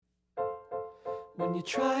When you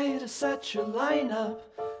try to set your lineup,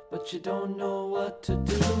 but you don't know what to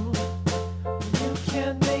do. You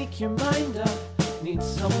can't make your mind up, need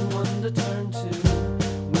someone to turn to.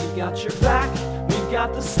 We've got your back, we've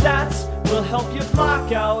got the stats, we'll help you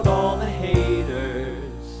block out all the haters.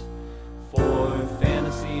 For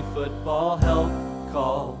fantasy football help,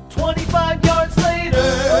 call 25 yards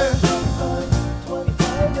later.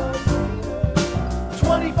 25 yards later.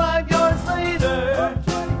 25 yards later.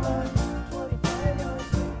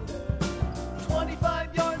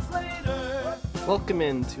 25 yards later. Welcome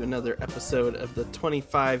into another episode of the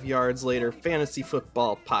 25 Yards Later Fantasy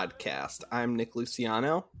Football Podcast. I'm Nick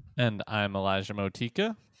Luciano. And I'm Elijah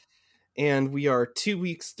Motika. And we are 2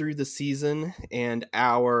 weeks through the season, and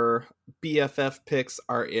our BFF picks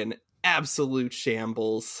are in absolute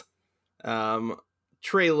shambles.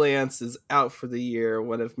 Trey Lance is out for the year,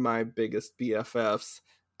 one of my biggest BFFs.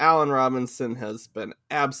 Allen Robinson has been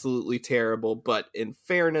absolutely terrible, but in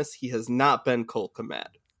fairness, he has not been Cole Kmet.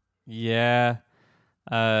 Yeah.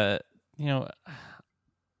 I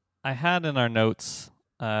had in our notes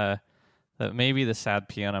that maybe the sad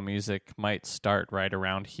piano music might start right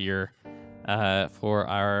around here for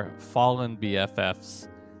our fallen BFFs.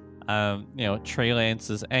 Trey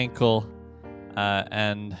Lance's ankle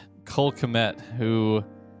and Cole Kmet, who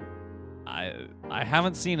I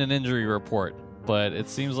haven't seen an injury report, but it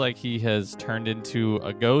seems like he has turned into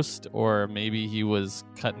a ghost, or maybe he was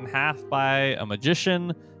cut in half by a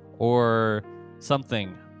magician or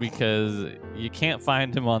something, because you can't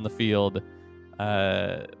find him on the field.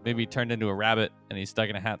 Maybe he turned into a rabbit and he's stuck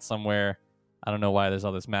in a hat somewhere. I don't know why there's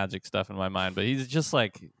all this magic stuff in my mind, but he's just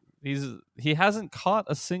like, he hasn't caught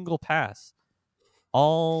a single pass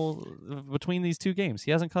all between these two games.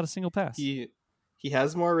 He hasn't caught a single pass. He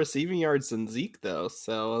has more receiving yards than Zeke, though,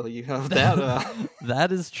 so you have that.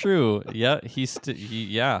 That is true. Yeah, he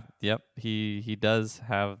does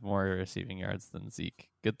have more receiving yards than Zeke.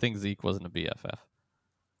 Good thing Zeke wasn't a BFF.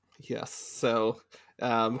 Yes, so,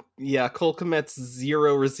 Cole Kmet's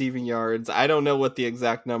 0 receiving yards. I don't know what the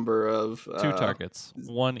exact number of... 2 targets,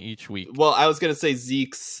 1 each week. Well, I was going to say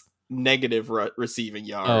Zeke's negative receiving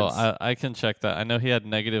yards. Oh, I can check that. I know he had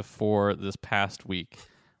 -4 this past week.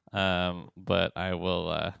 But I will,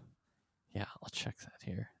 I'll check that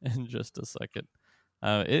here in just a second.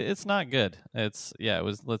 It's not good. It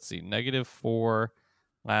was, let's see, -4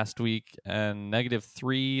 last week and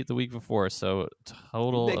 -3 the week before. So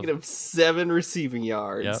total -7 receiving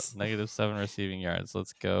yards. Yep, -7 receiving yards.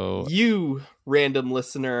 Let's go. You, random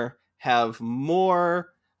listener, have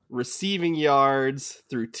more receiving yards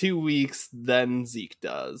through 2 weeks than Zeke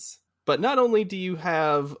does. But not only do you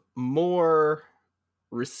have more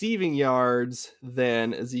receiving yards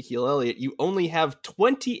than Ezekiel Elliott, you only have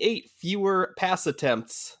 28 fewer pass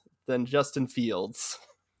attempts than Justin Fields.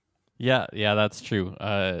 Yeah, that's true.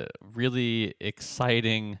 Really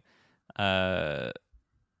exciting Bears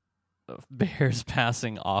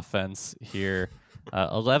passing offense here.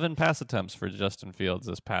 11 pass attempts for Justin Fields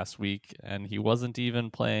this past week, and he wasn't even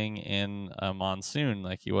playing in a monsoon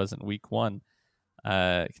like he was in week 1.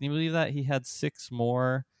 Can you believe that? He had 6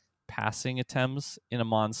 more passing attempts in a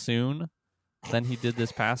monsoon than he did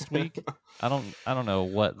this past week. I don't know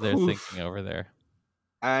what they're thinking over there.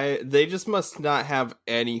 They just must not have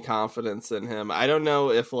any confidence in him. I don't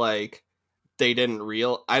know if I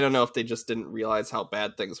don't know if they just didn't realize how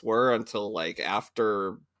bad things were until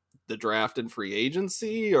after the draft and free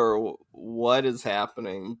agency, or what is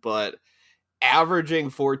happening, but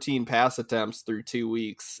averaging 14 pass attempts through 2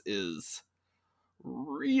 weeks is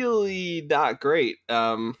really not great.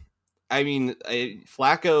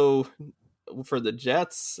 Flacco for the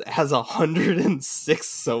Jets has 106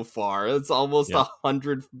 so far. It's almost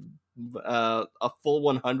 100, a full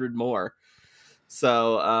 100 more.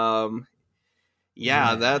 So,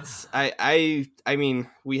 that's,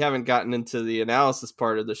 we haven't gotten into the analysis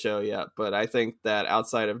part of the show yet, but I think that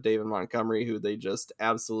outside of David Montgomery, who they just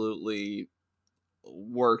absolutely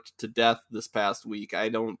worked to death this past week, I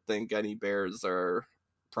don't think any Bears are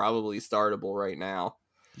probably startable right now.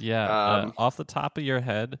 Yeah, off the top of your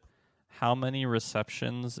head, how many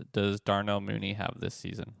receptions does Darnell Mooney have this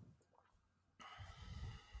season?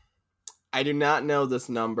 I do not know this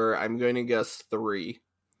number. I'm going to guess 3.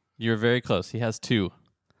 You're very close. He has 2.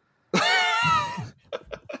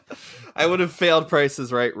 I would have failed Price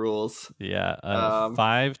is Right rules. Yeah,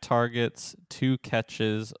 5 targets, 2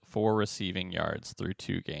 catches, 4 receiving yards through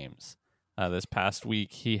 2 games. This past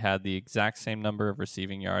week, he had the exact same number of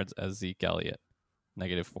receiving yards as Zeke Elliott.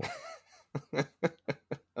 -4.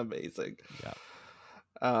 Amazing.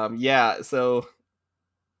 So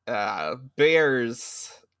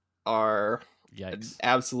Bears are Yikes.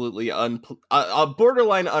 Absolutely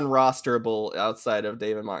borderline unrosterable outside of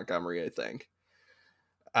David Montgomery, I think.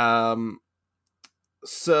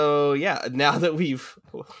 So yeah, now that we've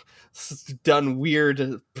done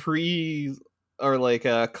weird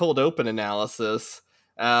cold open analysis,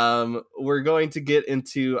 we're going to get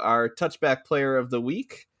into our touchback player of the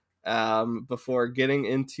week before getting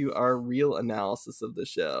into our real analysis of the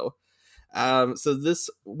show. So this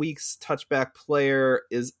week's touchback player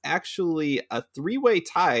is actually a 3-way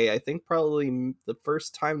tie. I think probably the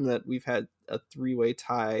first time that we've had a 3-way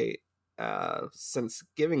tie since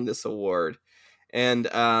giving this award. And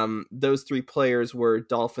those 3 players were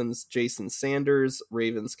Dolphins' Jason Sanders,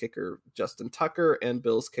 Ravens kicker Justin Tucker, and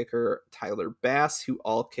Bills kicker Tyler Bass, who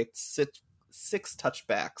all kicked 6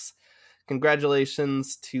 touchbacks.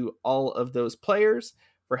 Congratulations to all of those players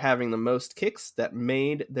for having the most kicks that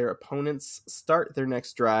made their opponents start their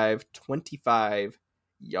next drive 25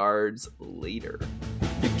 yards later.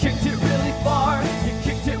 You kicked it really far, you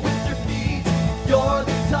kicked it with your feet. You're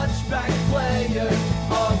the touchback player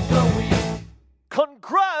of the week.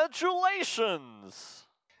 Congratulations!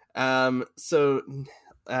 So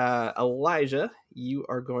Elijah, you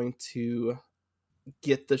are going to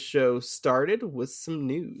get the show started with some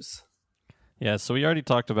news. Yeah, so we already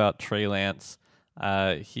talked about Trey Lance.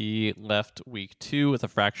 He left week 2 with a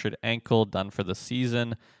fractured ankle, done for the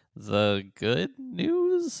season. The good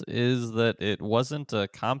news is that it wasn't a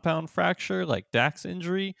compound fracture like Dak's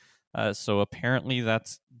injury, so apparently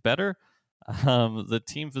that's better. The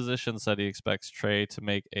team physician said he expects Trey to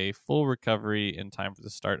make a full recovery in time for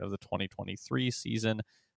the start of the 2023 season.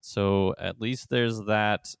 So at least there's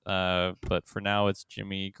that. But for now, it's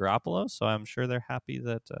Jimmy Garoppolo. So I'm sure they're happy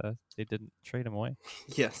that they didn't trade him away.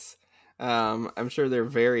 Yes. I'm sure they're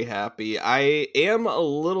very happy. I am a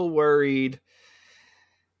little worried.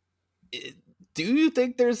 Do you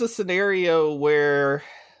think there's a scenario where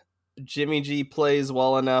Jimmy G plays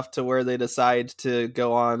well enough to where they decide to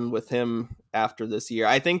go on with him after this year?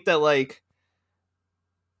 I think that, like,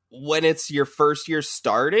 when it's your first year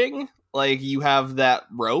starting, like, you have that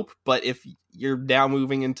rope, but if you're now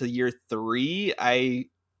moving into year 3, I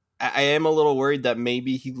am a little worried that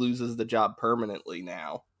maybe he loses the job permanently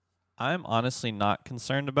now. I'm honestly not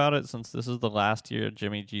concerned about it since this is the last year of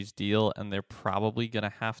Jimmy G's deal, and they're probably going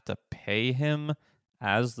to have to pay him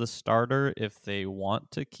as the starter if they want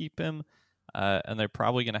to keep him. And they're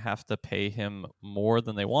probably going to have to pay him more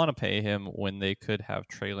than they want to pay him when they could have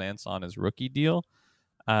Trey Lance on his rookie deal.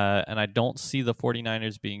 And I don't see the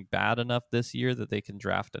 49ers being bad enough this year that they can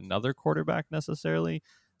draft another quarterback necessarily.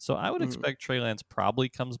 So I would expect Trey Lance probably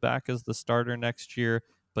comes back as the starter next year,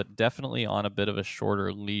 but definitely on a bit of a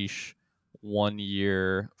shorter leash, 1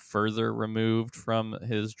 year further removed from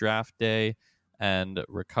his draft day and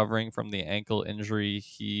recovering from the ankle injury.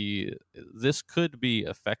 This could be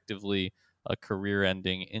effectively a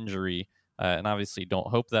career-ending injury, and obviously don't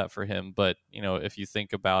hope that for him. But if you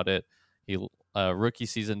think about it, he rookie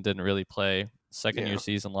season didn't really play. Second year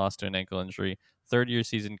season lost to an ankle injury. Third year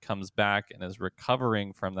season comes back and is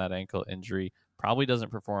recovering from that ankle injury. Probably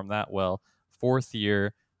doesn't perform that well. Fourth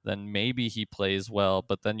year, then maybe he plays well,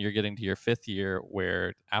 but then you're getting to your 5th year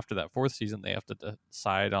where after that 4th season, they have to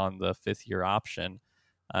decide on the 5th year option.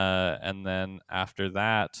 And then after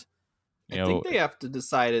that, I think they have to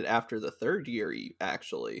decide it after the 3rd year,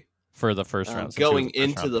 actually. For the first round. Going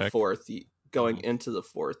into the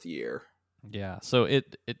 4th year. Yeah, so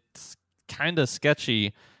it's kind of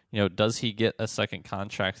sketchy. Does he get a second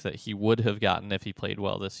contract that he would have gotten if he played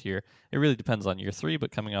well this year? It really depends on year 3,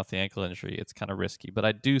 but coming off the ankle injury, it's kind of risky. But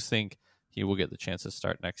I do think he will get the chance to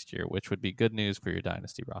start next year, which would be good news for your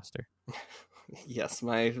dynasty roster. Yes,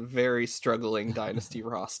 my very struggling dynasty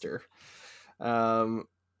roster. And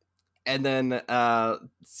then,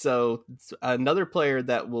 so another player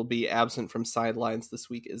that will be absent from sidelines this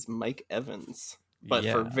week is Mike Evans. But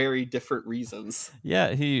for very different reasons.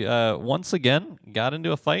 Yeah, he once again got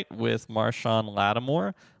into a fight with Marshawn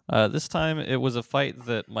Lattimore. This time it was a fight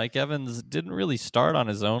that Mike Evans didn't really start on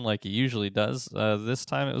his own like he usually does. This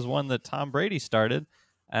time it was one that Tom Brady started,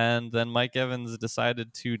 and then Mike Evans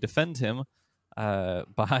decided to defend him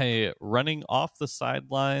by running off the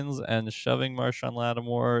sidelines and shoving Marshawn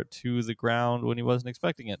Lattimore to the ground when he wasn't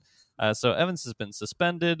expecting it. So Evans has been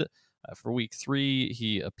suspended for week 3.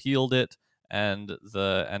 He appealed it. And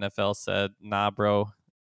the NFL said, nah, bro,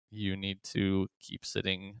 you need to keep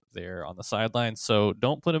sitting there on the sidelines. So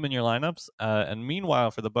don't put him in your lineups. And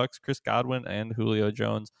meanwhile, for the Bucs, Chris Godwin and Julio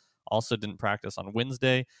Jones also didn't practice on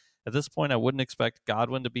Wednesday. At this point, I wouldn't expect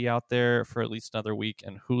Godwin to be out there for at least another week.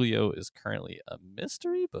 And Julio is currently a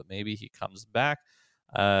mystery, but maybe he comes back.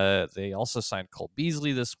 They also signed Cole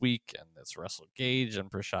Beasley this week, and it's Russell Gage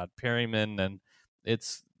and Rashad Perryman, and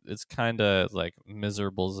it's kind of like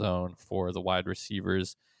miserable zone for the wide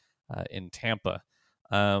receivers in Tampa.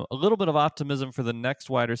 A little bit of optimism for the next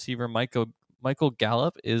wide receiver, Michael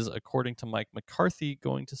Gallup, is, according to Mike McCarthy,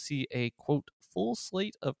 going to see a, quote, full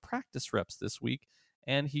slate of practice reps this week,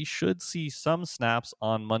 and he should see some snaps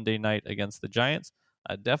on Monday night against the Giants.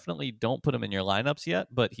 Definitely don't put him in your lineups yet,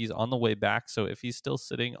 but he's on the way back, so if he's still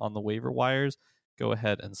sitting on the waiver wires, go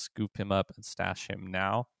ahead and scoop him up and stash him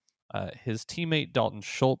now. His teammate Dalton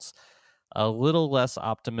Schultz, a little less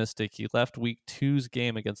optimistic. He left week 2's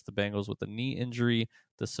game against the Bengals with a knee injury.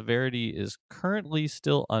 The severity is currently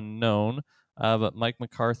still unknown, but Mike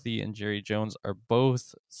McCarthy and Jerry Jones are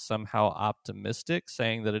both somehow optimistic,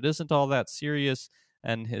 saying that it isn't all that serious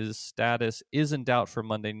and his status is in doubt for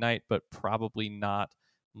Monday night, but probably not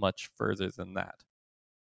much further than that.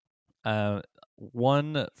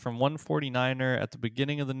 One 49er at the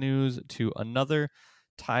beginning of the news to another.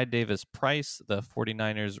 Ty Davis Price, the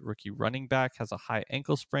 49ers rookie running back, has a high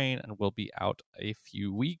ankle sprain and will be out a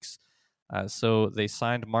few weeks. So they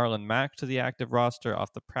signed Marlon Mack to the active roster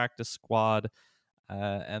off the practice squad.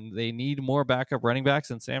 And they need more backup running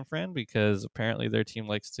backs in San Fran because apparently their team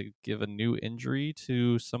likes to give a new injury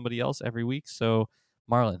to somebody else every week. So,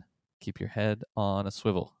 Marlon, keep your head on a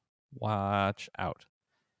swivel. Watch out.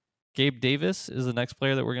 Gabe Davis is the next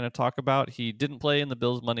player that we're going to talk about. He didn't play in the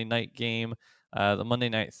Bills Monday night game, the Monday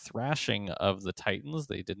night thrashing of the Titans.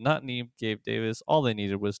 They did not need Gabe Davis. All they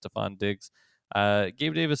needed was Stephon Diggs.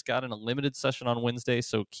 Gabe Davis got in a limited session on Wednesday,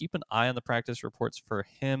 so keep an eye on the practice reports for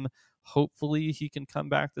him. Hopefully he can come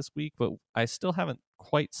back this week, but I still haven't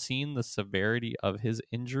quite seen the severity of his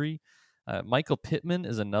injury. Michael Pittman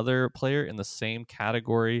is another player in the same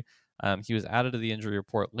category. He was added to the injury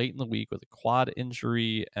report late in the week with a quad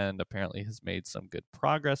injury and apparently has made some good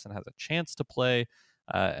progress and has a chance to play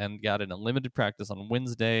and got in a limited practice on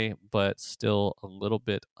Wednesday, but still a little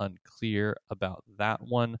bit unclear about that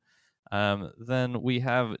one. Then we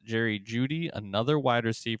have Jerry Jeudy, another wide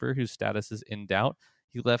receiver whose status is in doubt.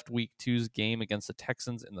 He left week 2's game against the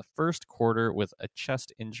Texans in the first quarter with a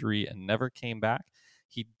chest injury and never came back.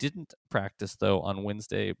 He didn't practice, though, on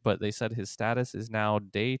Wednesday, but they said his status is now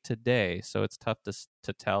day to day, so it's tough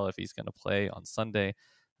to tell if he's going to play on Sunday.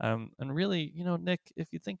 And really, Nick,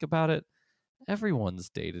 if you think about it, everyone's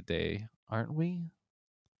day to day, aren't we?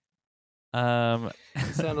 You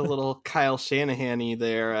sound a little Kyle Shanahan-y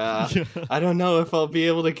there. I don't know if I'll be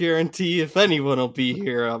able to guarantee if anyone will be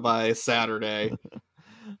here by Saturday.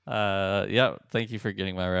 Yeah, thank you for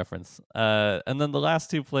getting my reference. And then the last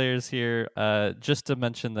two players here, just to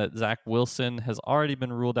mention that Zach Wilson has already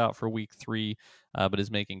been ruled out for week 3, but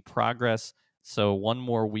is making progress. So one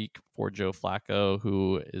more week for Joe Flacco,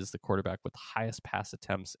 who is the quarterback with the highest pass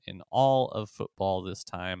attempts in all of football this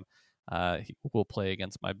time. He will play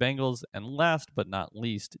against my Bengals. And last but not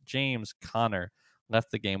least, James Conner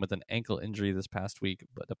left the game with an ankle injury this past week,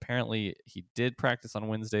 but apparently he did practice on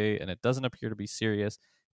Wednesday, and it doesn't appear to be serious.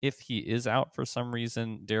 If he is out for some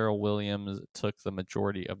reason, Darrell Williams took the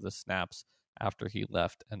majority of the snaps after he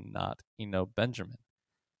left and not Eno Benjamin.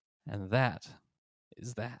 And that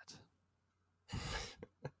is that.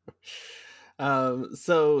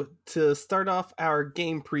 So to start off our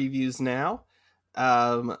game previews now,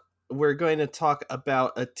 we're going to talk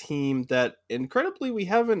about a team that incredibly we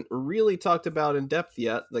haven't really talked about in depth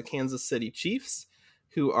yet, the Kansas City Chiefs,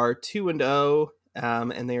 who are 2-0,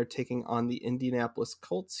 and they are taking on the Indianapolis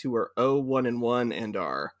Colts, who are 0-1-1 and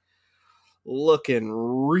are looking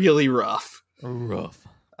really rough.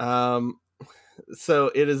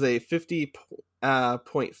 So it is a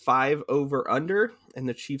 50.5 over under, and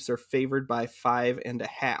the Chiefs are favored by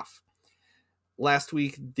 5.5. Last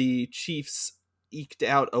week, the Chiefs eked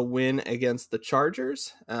out a win against the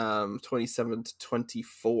Chargers,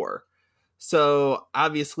 27-24. So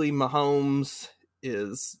obviously Mahomes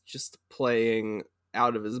is just playing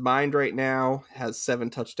out of his mind right now, has 7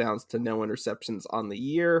 touchdowns to no interceptions on the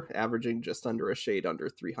year, averaging just under a shade under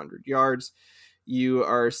 300 yards. You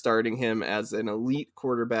are starting him as an elite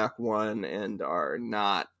quarterback 1 and are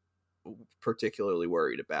not particularly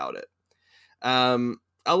worried about it.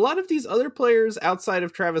 A lot of these other players outside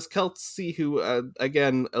of Travis Kelce, who,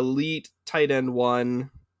 again, elite tight end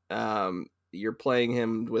 1, you're playing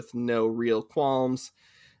him with no real qualms.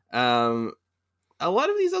 A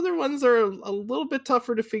lot of these other ones are a little bit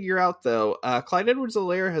tougher to figure out, though. Clyde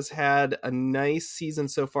Edwards-Helaire has had a nice season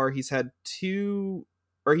so far. He's had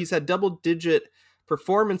double-digit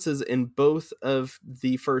performances in both of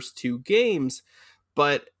the first 2 games,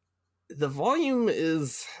 but the volume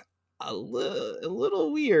is a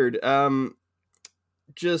little weird.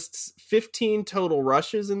 just 15 total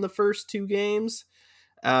rushes in the first 2 games.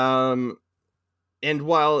 And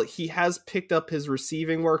while he has picked up his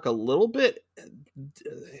receiving work a little bit,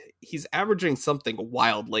 he's averaging something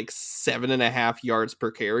wild, like 7.5 yards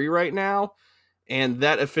per carry right now. And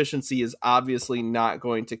that efficiency is obviously not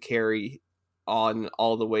going to carry on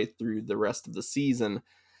all the way through the rest of the season.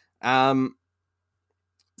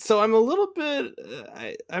 So I'm a little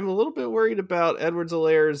bit worried about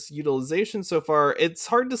Edwards-Helaire's utilization so far. It's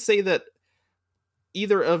hard to say that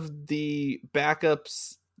either of the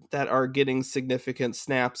backups that are getting significant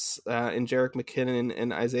snaps in Jerick McKinnon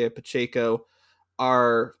and Isaiah Pacheco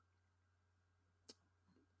are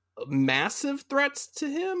massive threats to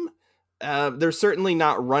him. They're certainly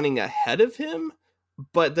not running ahead of him,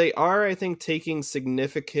 but they are, I think, taking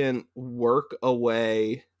significant work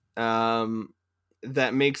away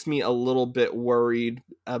that makes me a little bit worried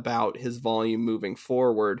about his volume moving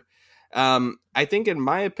forward. I think, in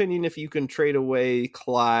my opinion, if you can trade away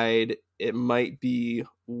Clyde, it might be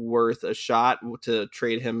worth a shot to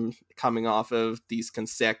trade him coming off of these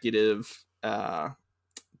consecutive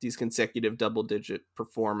double-digit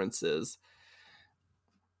performances.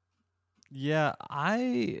 Yeah,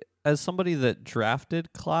 as somebody that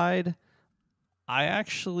drafted Clyde, I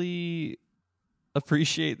actually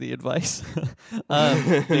appreciate the advice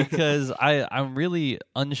because I'm really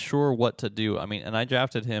unsure what to do. I mean, and I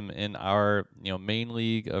drafted him in our main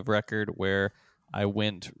league of record where I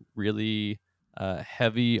went really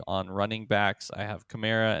heavy on running backs. I have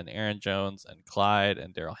Kamara and Aaron Jones and Clyde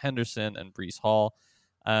and Darrell Henderson and Breece Hall.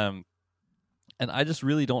 And I just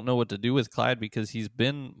really don't know what to do with Clyde because he's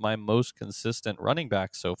been my most consistent running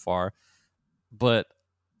back so far. But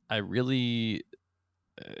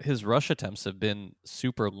his rush attempts have been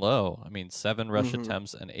super low. I mean, 7 rush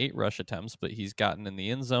attempts and 8 rush attempts, but he's gotten in the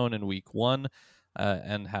end zone in week 1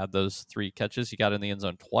 and had those 3 catches. He got in the end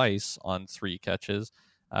zone twice on 3 catches.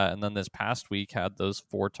 And then this past week had those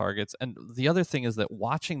 4 targets. And the other thing is that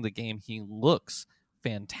watching the game, he looks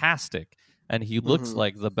fantastic. And he looks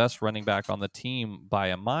like the best running back on the team by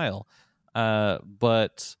a mile.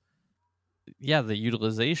 But yeah, the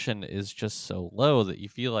utilization is just so low that you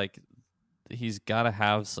feel like he's got to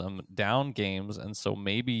have some down games. And so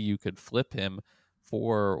maybe you could flip him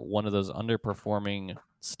for one of those underperforming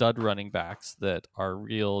stud running backs that are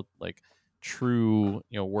real, like true,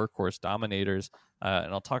 workhorse dominators.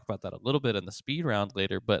 And I'll talk about that a little bit in the speed round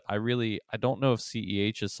later. But I don't know if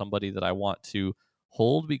CEH is somebody that I want to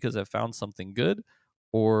hold because I found something good,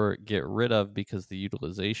 or get rid of because the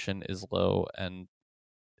utilization is low and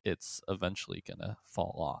it's eventually gonna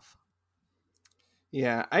fall off.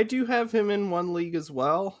 Yeah, I do have him in one league as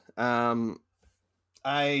well.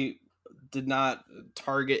 I did not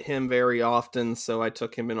target him very often, so I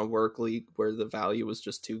took him in a work league where the value was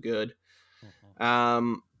just too good.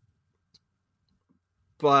 But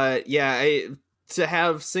yeah, to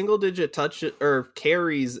have single-digit touch or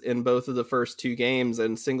carries in both of the first 2 games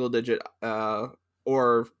and single-digit, I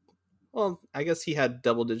guess he had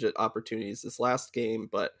double-digit opportunities this last game,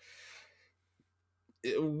 but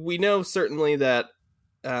we know certainly that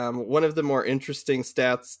one of the more interesting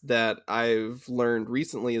stats that I've learned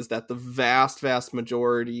recently is that the vast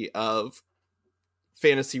majority of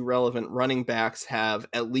fantasy-relevant running backs have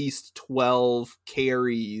at least 12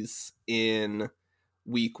 carries in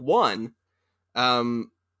week 1.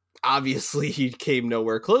 Obviously he came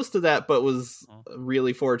nowhere close to that, but was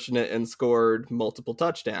really fortunate and scored multiple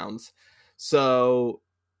touchdowns. So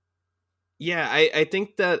yeah, I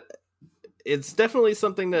think that it's definitely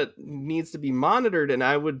something that needs to be monitored, and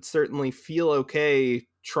I would certainly feel okay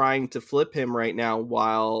trying to flip him right now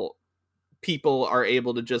while people are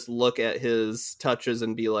able to just look at his touches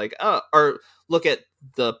and be like, or look at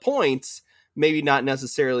the points, maybe not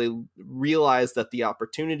necessarily realize that the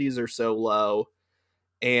opportunities are so low,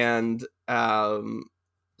 and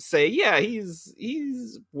say, yeah,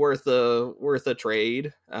 he's worth a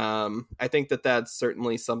trade. I think that that's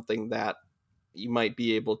certainly something that you might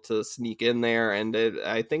be able to sneak in there, and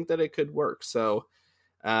I think that it could work. So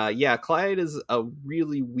yeah, Clyde is a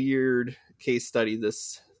really weird case study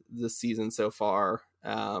this season so far.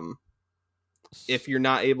 If you're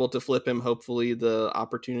not able to flip him, hopefully the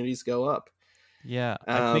opportunities go up. Yeah,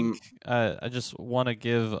 I think I just want to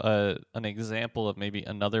give an example of maybe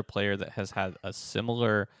another player that has had a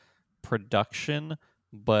similar production,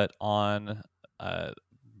 but on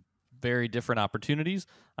very different opportunities,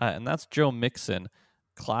 and that's Joe Mixon.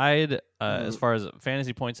 Clyde, as far as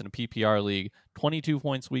fantasy points in a PPR league, 22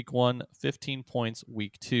 points week 1, 15 points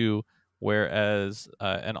week 2, whereas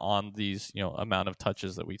and on these amount of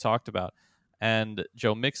touches that we talked about, and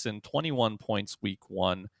Joe Mixon 21 points week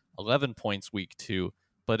 1, 11 points week 2,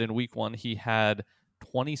 but in week 1 he had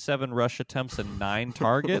 27 rush attempts and 9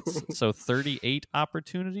 targets, so 38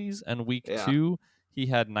 opportunities. And week 2, he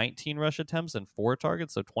had 19 rush attempts and 4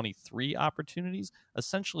 targets, so 23 opportunities,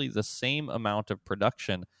 essentially the same amount of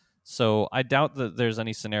production. So I doubt that there's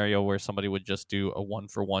any scenario where somebody would just do a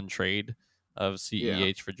 1-for-1 trade of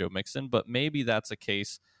CEH for Joe Mixon, but maybe that's a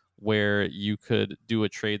case where you could do a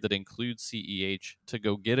trade that includes CEH to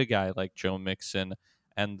go get a guy like Joe Mixon,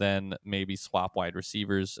 and then maybe swap wide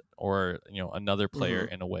receivers or another player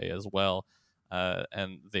in a way as well.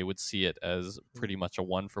 And they would see it as pretty much a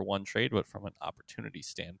 1-for-1 trade, but from an opportunity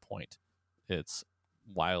standpoint, it's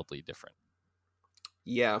wildly different.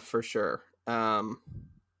 Yeah, for sure.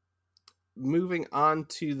 Moving on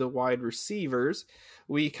to the wide receivers,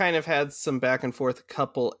 we kind of had some back and forth a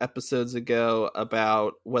couple episodes ago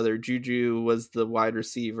about whether Juju was the wide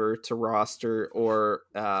receiver to roster or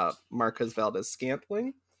Marquez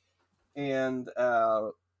Valdes-Scantling. And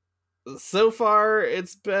so far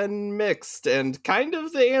it's been mixed, and kind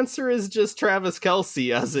of the answer is just Travis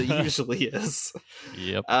Kelce, as it usually is.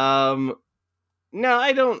 Yep. No,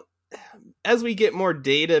 I don't. As we get more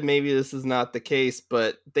data, maybe this is not the case,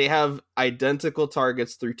 but they have identical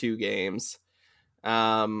targets through 2 games.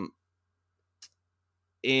 And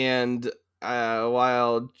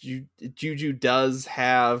while Juju does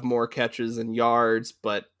have more catches and yards,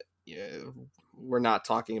 but we're not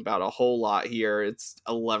talking about a whole lot here. It's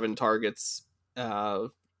 11 targets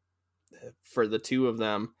for the 2 of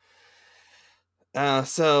them.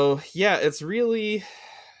 So yeah, it's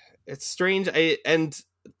strange. And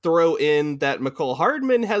throw in that McCole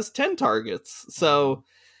Hardman has 10 targets. So,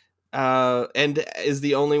 and is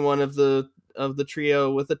the only one of the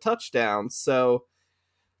trio with a touchdown. So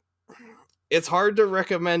it's hard to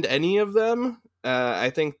recommend any of them.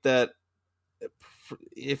 I think that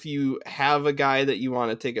if you have a guy that you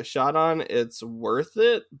want to take a shot on, it's worth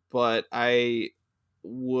it, but I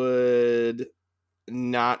would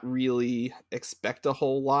not really expect a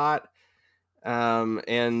whole lot.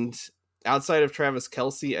 And outside of Travis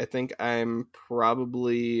Kelce, I think I'm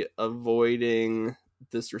probably avoiding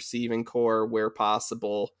this receiving core where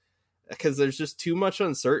possible, because there's just too much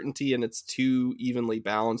uncertainty and it's too evenly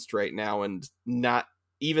balanced right now. And not,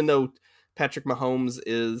 even though Patrick Mahomes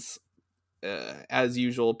is, as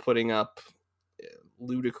usual, putting up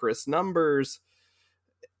ludicrous numbers,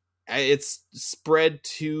 it's spread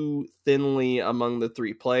too thinly among the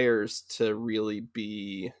 3 players to really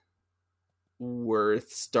be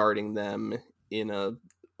worth starting them in a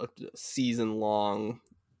season-long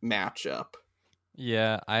matchup.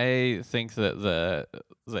 Yeah, I think that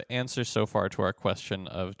the answer so far to our question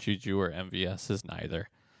of Juju or MVS is neither,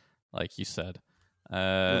 like you said.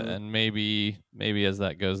 And maybe as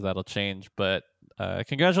that goes, that'll change. But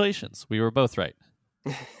congratulations, we were both right.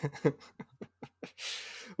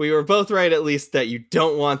 We were both right, at least, that you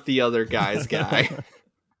don't want the other guy's guy.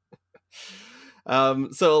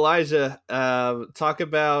 So Elijah, talk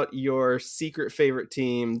about your secret favorite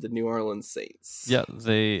team, the New Orleans Saints. Yeah,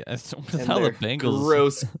 the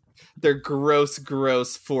Bengals. Their gross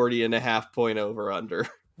 40.5 point over under.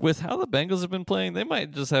 With how the Bengals have been playing, they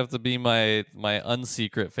might just have to be my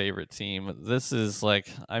unsecret favorite team. This is like,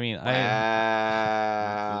 I mean,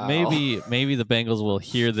 maybe the Bengals will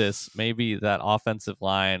hear this. Maybe that offensive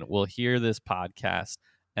line will hear this podcast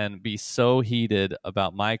and be so heated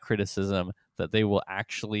about my criticism that they will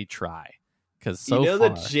actually try. Because that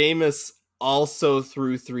Jameis also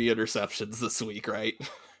threw 3 interceptions this week, right?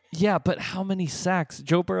 Yeah, but how many sacks?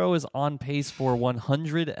 Joe Burrow is on pace for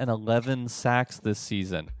 111 sacks this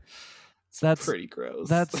season. That's pretty gross.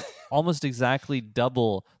 That's almost exactly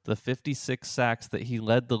double the 56 sacks that he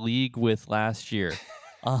led the league with last year.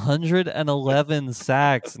 111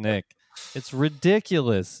 sacks, Nick. It's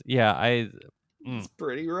ridiculous. Yeah, it's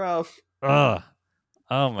pretty rough. Oh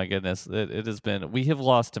my goodness. It has been. We have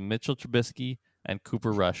lost to Mitchell Trubisky and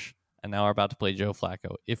Cooper Rush, and now we're about to play Joe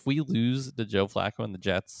Flacco. If we lose to Joe Flacco and the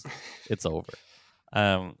Jets, it's over.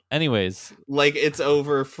 Anyways, like, it's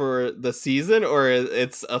over for the season, or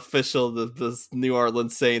it's official that the New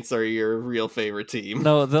Orleans Saints are your real favorite team?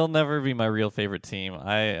 No, they'll never be my real favorite team.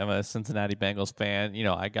 I am a Cincinnati Bengals fan. You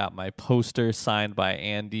know, I got my poster signed by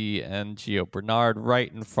Andy and Gio Bernard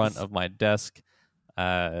right in front of my desk.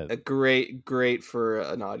 A great for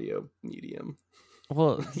an audio medium.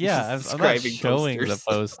 Well, yeah, I'm not showing the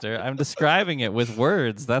poster. I'm describing it with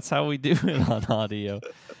words. That's how we do it on audio.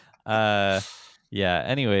 Yeah,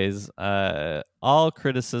 anyways, all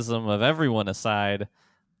criticism of everyone aside,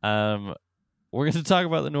 we're going to talk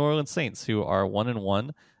about the New Orleans Saints, who are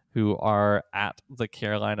 1-1, who are at the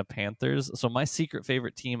Carolina Panthers. So my secret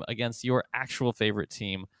favorite team against your actual favorite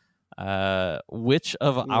team Which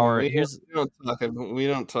of our we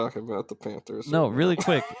don't talk about the Panthers. No, really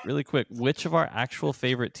quick. Which of our actual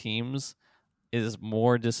favorite teams is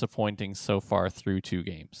more disappointing so far through 2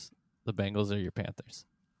 games? The Bengals or your Panthers?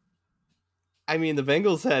 I mean, the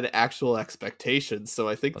Bengals had actual expectations, so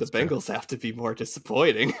I think the Bengals have to be more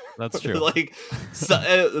disappointing. That's true.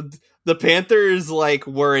 The Panthers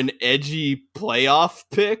were an edgy playoff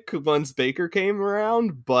pick once Baker came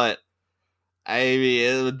around, but I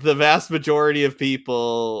mean, the vast majority of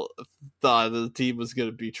people thought the team was going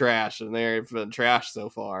to be trash, and they've been trash so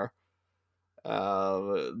far.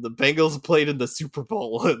 The Bengals played in the Super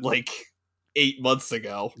Bowl 8 months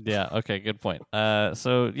ago. Yeah, okay, good point.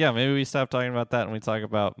 So yeah, maybe we stop talking about that and we talk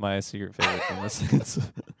about my secret favorite from the Saints.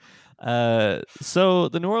 So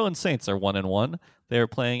the New Orleans Saints are 1-1. They're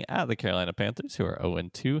playing at the Carolina Panthers, who are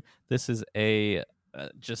 0-2. This is a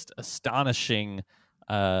just astonishing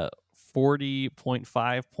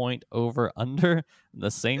 40.5 point over under. The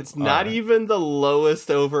Saints. It's not even the lowest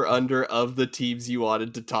over under of the teams you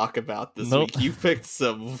wanted to talk about this week. You picked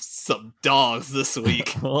some dogs this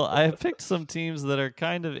week. Well, I picked some teams that are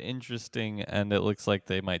kind of interesting, and it looks like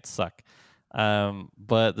they might suck.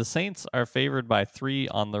 But the Saints are favored by 3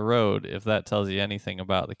 on the road, if that tells you anything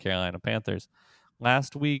about the Carolina Panthers.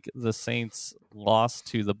 Last week, the Saints lost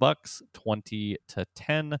to the Bucs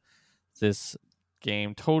 20-10. This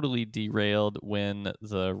game totally derailed when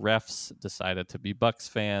the refs decided to be Bucs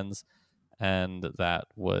fans, and that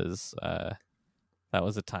was a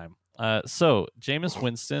time. So Jameis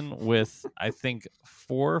Winston, with I think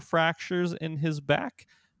 4 fractures in his back,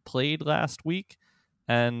 played last week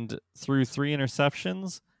and threw 3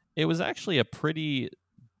 interceptions. It was actually a pretty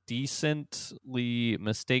decently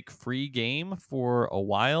mistake-free game for a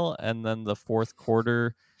while, and then the fourth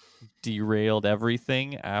quarter derailed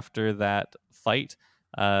everything after that fight.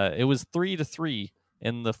 It was 3-3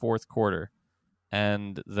 in the fourth quarter,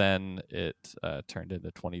 and then it turned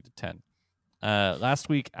into 20-10. Last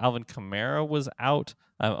week, Alvin Kamara was out.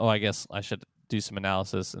 I guess I should do some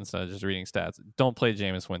analysis instead of just reading stats. Don't play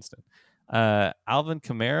Jameis Winston. Alvin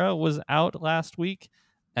Kamara was out last week,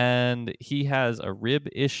 and he has a rib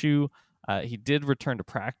issue. He did return to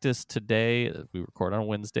practice today. We record on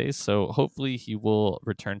Wednesdays, so hopefully he will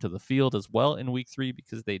return to the field as well in week 3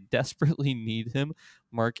 because they desperately need him.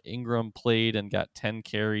 Mark Ingram played and got 10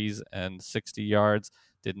 carries and 60 yards.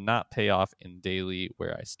 Did not pay off in daily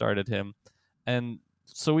where I started him. And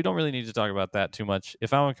so we don't really need to talk about that too much.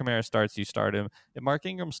 If Alvin Kamara starts, you start him. If Mark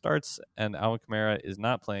Ingram starts and Alvin Kamara is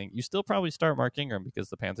not playing, you still probably start Mark Ingram because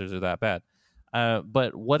the Panthers are that bad.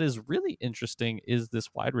 But what is really interesting is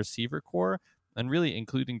this wide receiver core, and really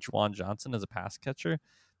including Juwan Johnson as a pass catcher,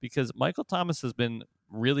 because Michael Thomas has been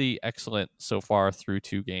really excellent so far through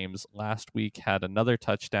 2 games. Last week had another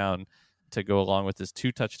touchdown to go along with his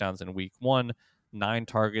 2 touchdowns in week 1, 9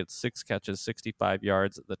 targets, 6 catches, 65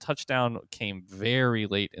 yards. The touchdown came very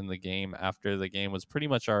late in the game after the game was pretty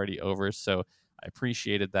much already over, so I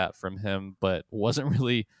appreciated that from him, but wasn't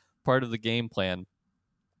really part of the game plan.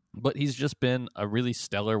 But he's just been a really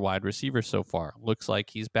stellar wide receiver so far. Looks like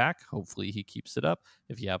he's back. Hopefully he keeps it up.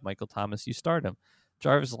 If you have Michael Thomas, you start him.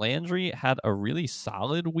 Jarvis Landry had a really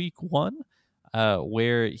solid week 1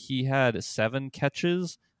 where he had 7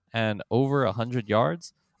 catches and over 100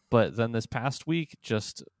 yards. But then this past week,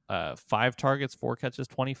 just 5 targets, 4 catches,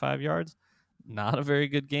 25 yards. Not a very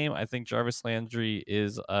good game. I think Jarvis Landry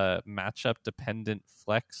is a matchup-dependent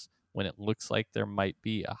flex when it looks like there might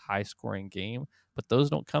be a high-scoring game. But those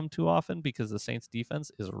don't come too often because the Saints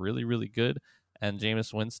defense is really, really good, and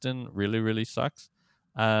Jameis Winston really, really sucks.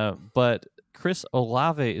 But Chris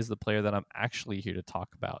Olave is the player that I'm actually here to talk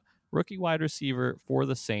about. Rookie wide receiver for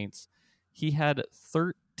the Saints. He had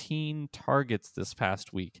 13 targets this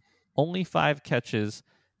past week, only 5 catches,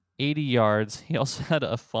 80 yards. He also had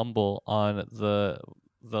a fumble on the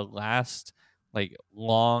last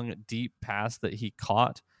long, deep pass that he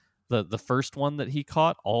caught. The first one that he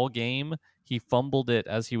caught all game, he fumbled it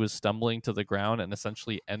as he was stumbling to the ground and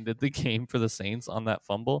essentially ended the game for the Saints on that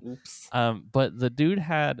fumble. But the dude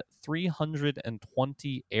had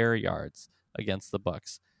 320 air yards against the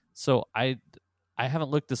Bucs. So I haven't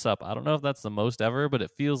looked this up. I don't know if that's the most ever, but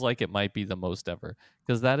it feels like it might be the most ever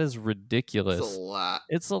because that is ridiculous. It's a lot.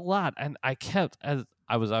 It's a lot. And as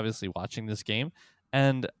I was obviously watching this game,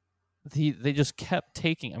 and they just kept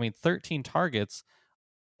taking, 13 targets.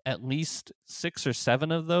 At least 6 or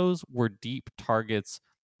 7 of those were deep targets,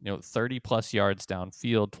 30 plus yards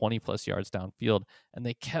downfield, 20 plus yards downfield, and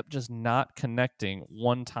they kept just not connecting.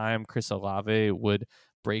 One time Chris Olave would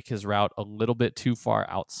break his route a little bit too far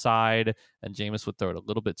outside, and Jameis would throw it a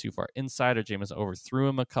little bit too far inside, or Jameis overthrew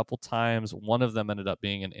him a couple times. One of them ended up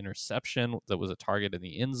being an interception that was a target in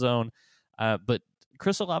the end zone. But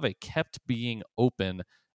Chris Olave kept being open,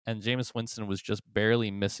 and Jameis Winston was just barely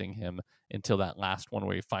missing him until that last one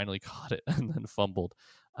where he finally caught it and then fumbled.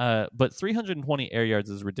 But 320 air yards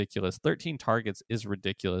is ridiculous. 13 targets is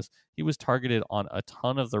ridiculous. He was targeted on a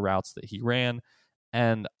ton of the routes that he ran.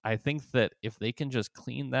 And I think that if they can just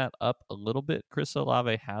clean that up a little bit, Chris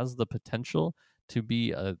Olave has the potential to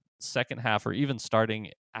be a second half or even starting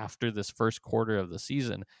after this first quarter of the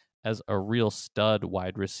season as a real stud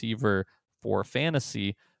wide receiver for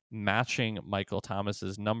fantasy, matching Michael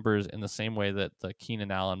Thomas's numbers in the same way that the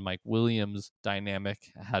Keenan Allen, Mike Williams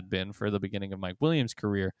dynamic had been for the beginning of Mike Williams'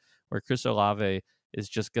 career, where Chris Olave is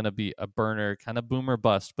just going to be a burner, kind of boomer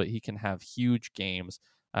bust, but he can have huge games.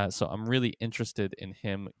 So I'm really interested in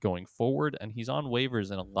him going forward, and he's on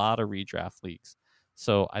waivers in a lot of redraft leagues.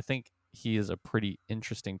 So I think he is a pretty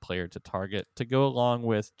interesting player to target to go along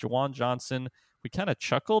with Juwan Johnson. We kind of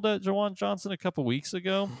chuckled at Juwan Johnson a couple weeks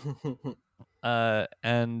ago,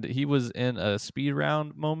 and he was in a speed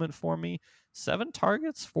round moment for me. 7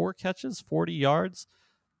 targets, 4 catches, 40 yards.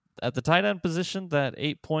 At the tight end position, that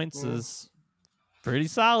 8 points is pretty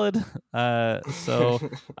solid. So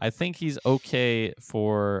I think he's okay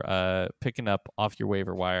for picking up off your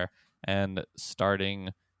waiver wire and starting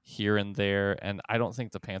here and there. And I don't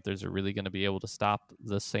think the Panthers are really going to be able to stop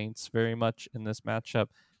the Saints very much in this matchup.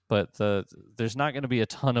 But there's not going to be a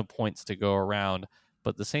ton of points to go around.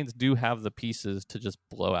 But the Saints do have the pieces to just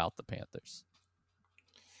blow out the Panthers.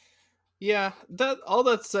 Yeah, all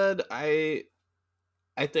that said, I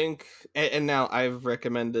think, and now I've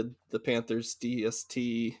recommended the Panthers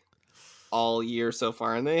DST all year so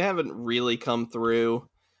far, and they haven't really come through,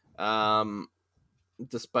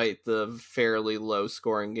 despite the fairly low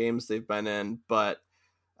scoring games they've been in. But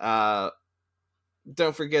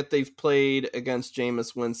don't forget they've played against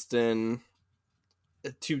Jameis Winston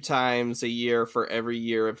 2 times a year for every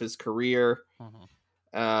year of his career.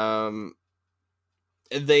 They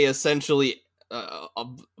essentially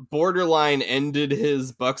borderline ended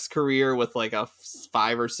his Bucs career with like a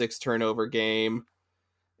 5 or 6 turnover game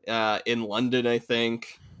in London, I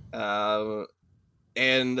think. And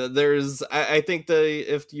I think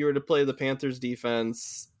if you were to play the Panthers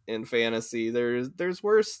defense in fantasy, there's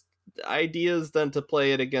worse ideas than to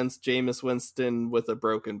play it against Jameis Winston with a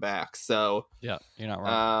broken back. So yeah, you're not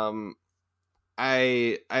wrong.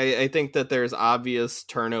 I think that there's obvious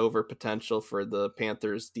turnover potential for the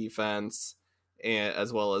Panthers defense, and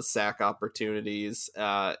as well as sack opportunities.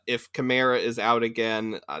 If Kamara is out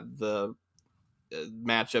again, the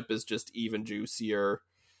matchup is just even juicier.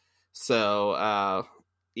 So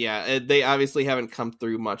they obviously haven't come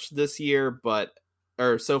through much this year,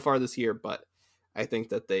 so far this year, but I think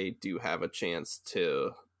that they do have a chance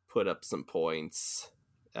to put up some points.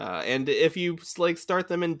 And if you start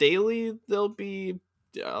them in daily, they'll be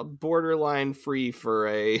borderline free for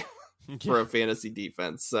a for a fantasy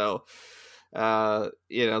defense. So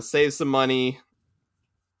save some money,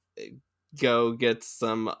 go get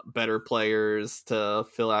some better players to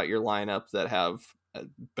fill out your lineup that have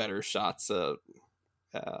better shots at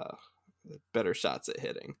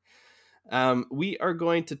hitting. We are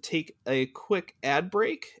going to take a quick ad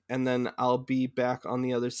break, and then I'll be back on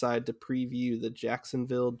the other side to preview the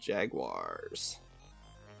Jacksonville Jaguars.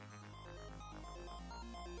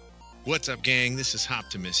 What's up, gang? This is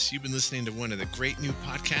Hoptimus. You've been listening to one of the great new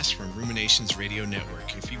podcasts from Ruminations Radio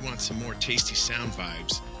Network. If you want some more tasty sound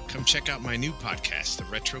vibes, come check out my new podcast, The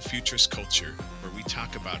Retro Futurist Culture, where we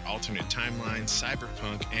talk about alternate timelines,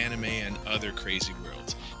 cyberpunk, anime, and other crazy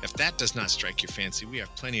worlds. If that does not strike your fancy, we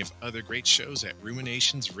have plenty of other great shows at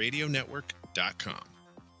ruminationsradionetwork.com.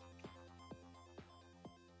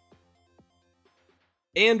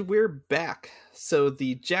 And we're back. So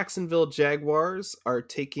the Jacksonville Jaguars are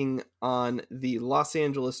taking on the Los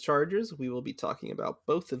Angeles Chargers. We will be talking about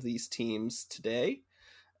both of these teams today.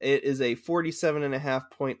 It is a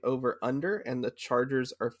 47.5 point over under, and the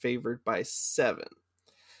Chargers are favored by 7.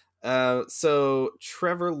 So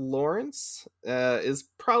Trevor Lawrence is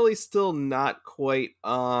probably still not quite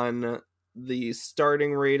on the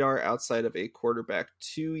starting radar outside of a quarterback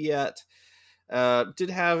 2 yet. Did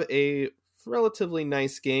have a relatively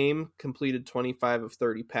nice game, completed 25 of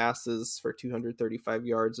 30 passes for 235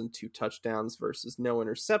 yards and 2 touchdowns versus no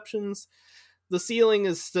interceptions. The ceiling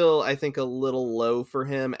is still, I think, a little low for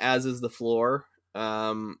him, as is the floor.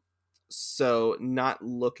 So not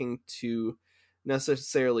looking to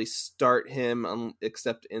necessarily start him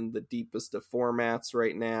except in the deepest of formats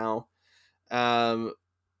right now.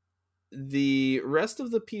 The rest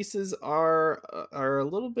of the pieces are a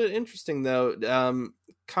little bit interesting, though.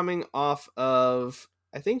 Coming off of,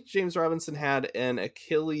 I think James Robinson had an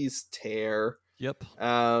Achilles tear. Yep.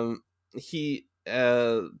 He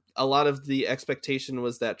a lot of the expectation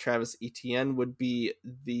was that Travis Etienne would be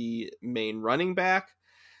the main running back.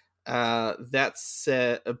 That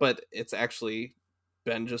said, but it's actually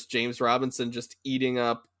been just James Robinson just eating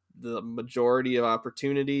up the majority of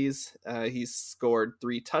opportunities. He's scored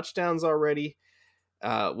 3 touchdowns already.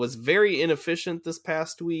 Was very inefficient this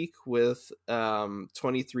past week with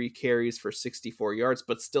 23 carries for 64 yards,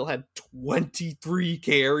 but still had 23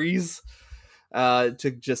 carries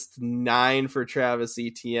to just 9 for Travis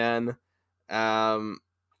Etienne.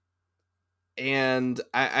 And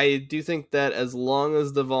I do think that as long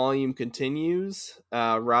as the volume continues,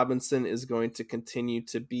 Robinson is going to continue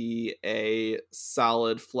to be a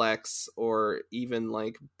solid flex or even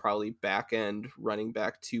like probably back end running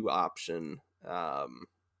back 2 option.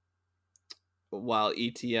 While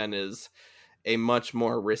Etienne is a much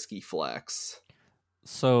more risky flex.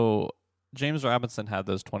 So James Robinson had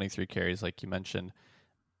those 23 carries, like you mentioned,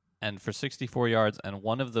 and for 64 yards, and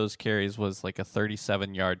one of those carries was like a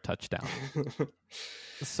 37-yard touchdown.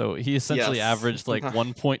 So he essentially averaged like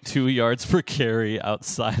 1.2 yards per carry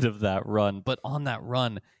outside of that run. But on that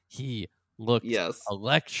run, he looked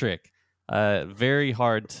electric. Very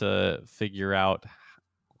hard to figure out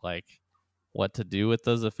like what to do with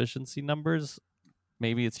those efficiency numbers.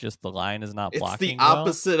 Maybe it's just the line is not blocking. It's the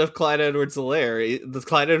opposite of Clyde Edwards-Helaire. The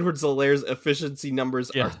Clyde Edwards-Hilaire's efficiency numbers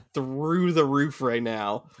are through the roof right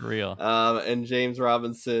now. For real. And James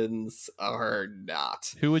Robinson's are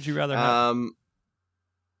not. Who would you rather have?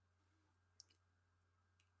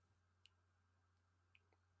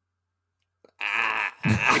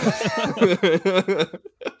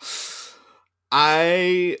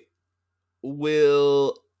 I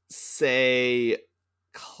will say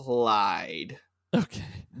Clyde. Okay.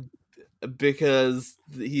 Because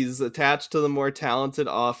he's attached to the more talented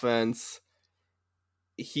offense.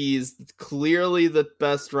 He's clearly the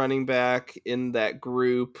best running back in that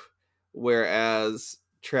group, whereas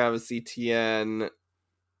Travis Etienne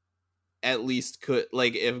at least could,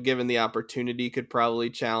 like, if given the opportunity, could probably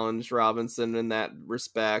challenge Robinson in that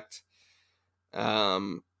respect.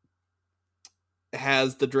 Has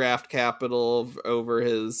the draft capital over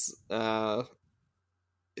his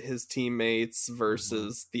teammates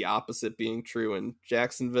versus the opposite being true in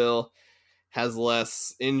Jacksonville. Has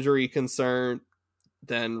less injury concern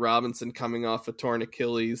than Robinson coming off a torn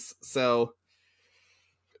Achilles. So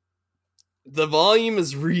the volume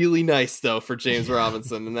is really nice though for James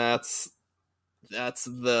Robinson, and that's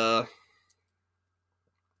the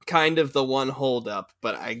kind of the one holdup.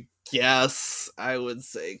 But I guess I would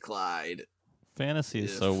say Clyde. Fantasy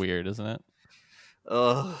is so weird, isn't it?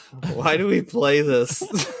 Why do we play this?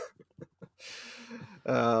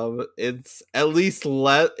 It's at least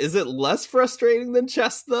is it less frustrating than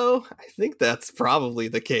chess though? I think that's probably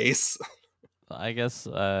the case. I guess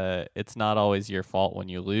it's not always your fault when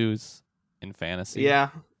you lose in fantasy.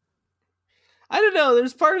 Yeah. I don't know.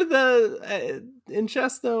 There's part of the in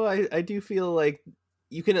chess though. I do feel like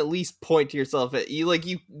you can at least point to yourself at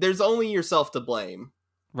you. There's only yourself to blame.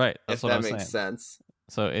 Right. That's what I'm saying. That makes sense.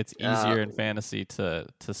 So it's easier in fantasy to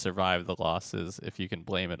survive the losses if you can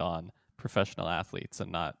blame it on professional athletes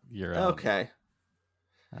and not your own. Okay.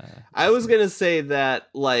 I was going to say that,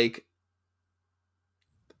 like,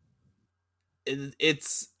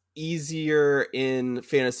 it's easier in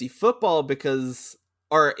fantasy football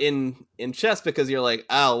or in chess because you're like,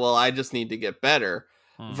 oh, well, I just need to get better.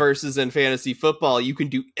 Versus in fantasy football, you can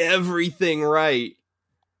do everything right.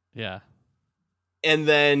 Yeah. And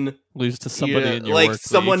then lose to somebody in your like work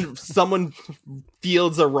someone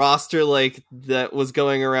fields a roster like that was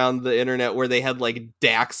going around the internet where they had like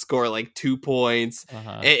Dak score like 2 points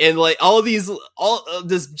and like all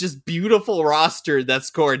this just beautiful roster that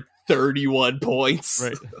scored 31 points.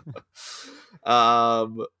 Right.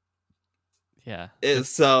 Yeah.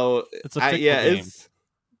 It's a game.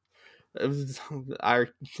 It's our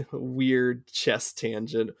weird chess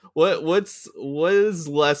tangent. What is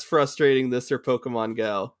less frustrating, this or Pokemon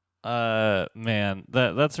Go? Man,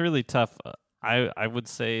 that's really tough. I would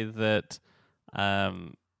say that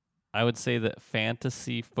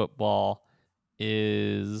fantasy football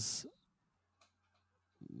is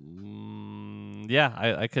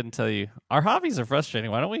I couldn't tell you. Our hobbies are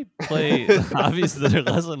frustrating. Why don't we play hobbies that are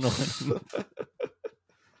less annoying?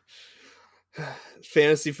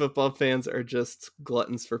 Fantasy football fans are just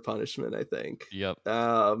gluttons for punishment, I think. Yep.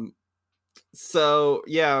 So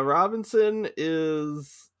yeah, Robinson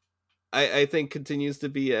is I think continues to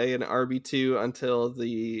be an RB2 until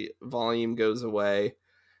the volume goes away.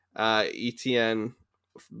 ETN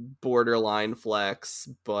borderline flex,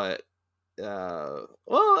 but well,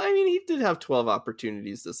 I mean, he did have 12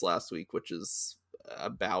 opportunities this last week, which is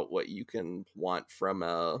about what you can want from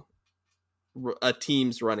a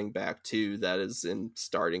team's running back too that is in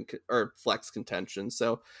starting or flex contention.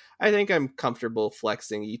 So I think I'm comfortable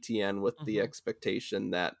flexing ETN with the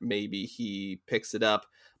expectation that maybe he picks it up.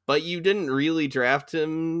 But you didn't really draft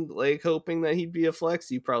him like hoping that he'd be a flex.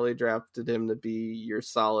 You probably drafted him to be your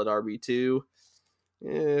solid RB2.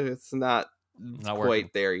 It's not quite working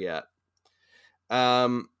there yet.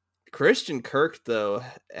 Christian Kirk though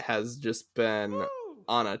has just been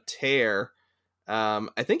on a tear.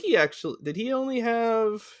 I think he actually does he only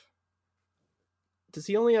have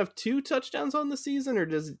 2 touchdowns on the season, or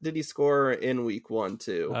did he score in week 1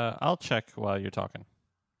 too? I'll check while you're talking.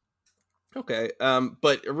 Okay.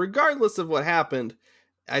 But regardless of what happened,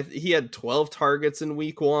 he had 12 targets in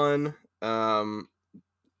week 1,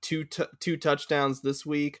 two touchdowns this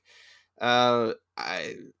week.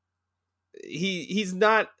 He's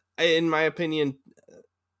not, in my opinion,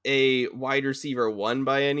 a wide receiver 1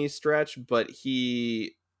 by any stretch, but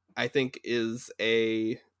he, I think, is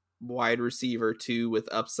a wide receiver 2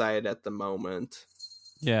 with upside at the moment.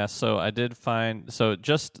 Yeah, so I did find, so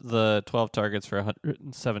just the 12 targets for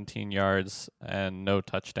 117 yards and no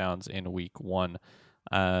touchdowns in week 1.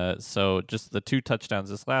 So just the 2 touchdowns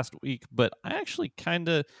this last week, but I actually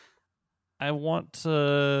I want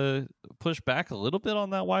to push back a little bit on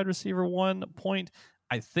that wide receiver 1 point.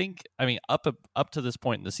 I mean, up to this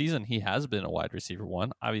point in the season, he has been a wide receiver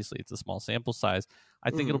 1. Obviously, it's a small sample size.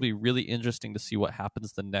 I think it'll be really interesting to see what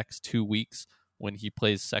happens the next 2 weeks when he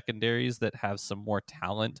plays secondaries that have some more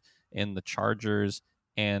talent in the Chargers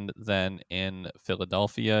and then in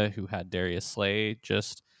Philadelphia, who had Darius Slay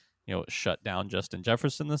just, shut down Justin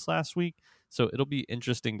Jefferson this last week. So it'll be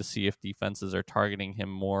interesting to see if defenses are targeting him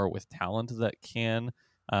more with talent that can.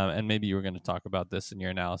 And maybe you were going to talk about this in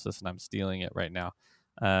your analysis, and I'm stealing it right now.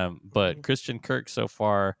 But Christian Kirk so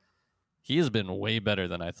far, he has been way better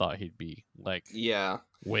than I thought he'd be. Yeah,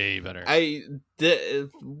 way better.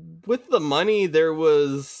 With the money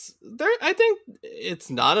I think it's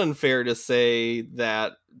not unfair to say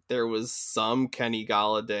that there was some Kenny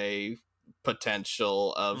Golladay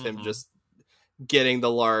potential of him just getting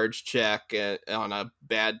the large check on a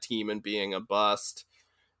bad team and being a bust.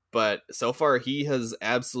 But so far he has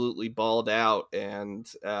absolutely balled out, and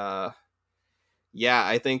yeah,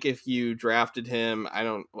 I think if you drafted him, I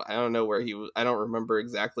don't know where he was. I don't remember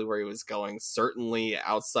exactly where he was going. Certainly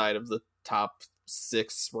outside of the top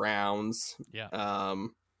 6 rounds. Yeah.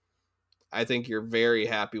 I think you're very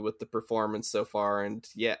happy with the performance so far, and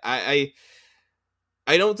yeah, I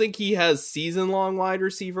don't think he has season-long wide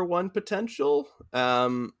receiver 1 potential.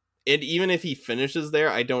 And even if he finishes there,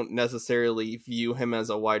 I don't necessarily view him as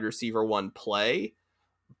a wide receiver 1 play.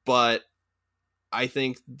 But I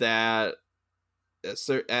think that,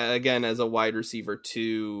 again, as a wide receiver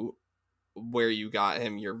 2, where you got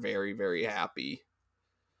him, you're very, very happy.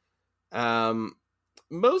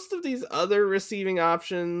 Most of these other receiving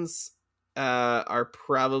options are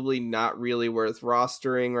probably not really worth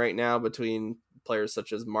rostering right now between players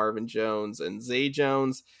such as Marvin Jones and Zay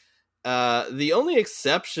Jones. The only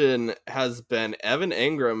exception has been Evan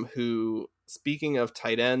Engram, who, speaking of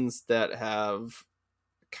tight ends that have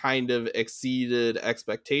kind of exceeded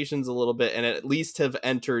expectations a little bit and at least have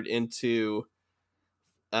entered into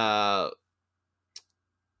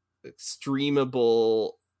streaming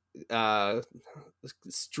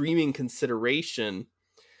consideration.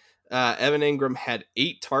 Evan Engram had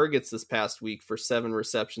 8 targets this past week for 7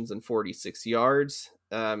 receptions and 46 yards.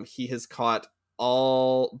 He has caught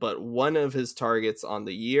all but one of his targets on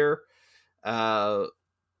the year, and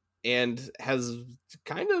has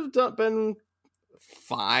kind of been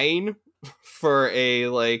fine for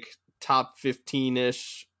a top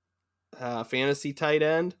 15-ish fantasy tight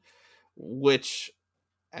end, which,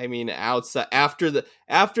 I mean, outside after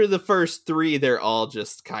the first 3, they're all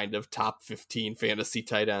just kind of top 15 fantasy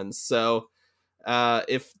tight ends. So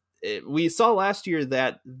we saw last year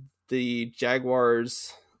that the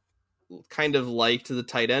Jaguars kind of liked the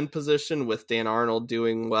tight end position, with Dan Arnold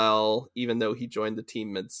doing well, even though he joined the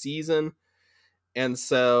team mid-season. And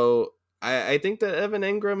so I think that Evan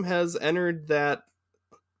Engram has entered that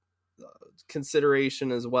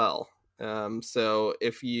consideration as well. So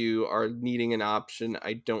if you are needing an option,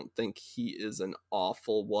 I don't think he is an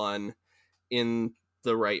awful one in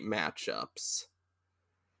the right matchups.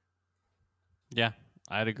 Yeah,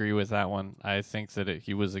 I'd agree with that one. I think that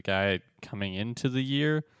he was a guy coming into the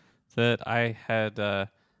year that I had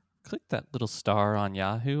clicked that little star on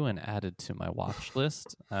Yahoo and added to my watch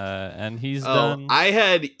list. And he's done. I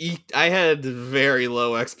had very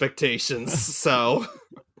low expectations, so.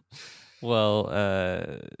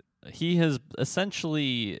 Well, he has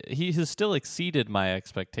still exceeded my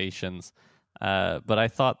expectations, but I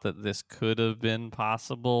thought that this could have been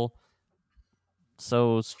possible.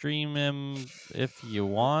 So stream him if you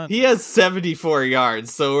want. He has 74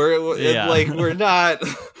 yards, so we're not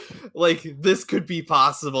like this could be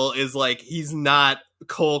possible. Is like he's not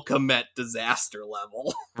Cole Kmet disaster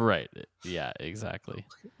level, right? Yeah, exactly.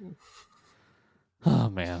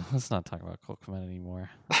 Oh man, let's not talk about Cole Kmet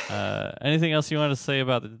anymore. Anything else you want to say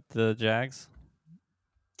about the Jags?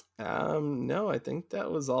 No, I think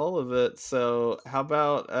that was all of it. So how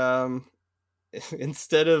about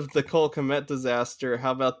instead of the Cole Kmet disaster,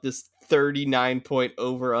 how about this 39-point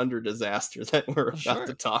over-under disaster that we're about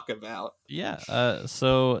to talk about? Yeah,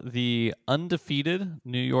 so the undefeated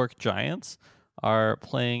New York Giants are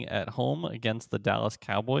playing at home against the Dallas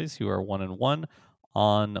Cowboys, who are 1-1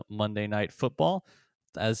 on Monday Night Football.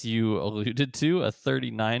 As you alluded to, a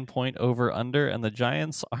 39-point over-under, and the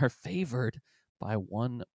Giants are favored by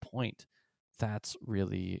 1 point. That's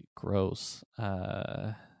really gross.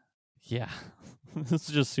 Yeah, this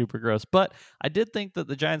is just super gross. But I did think that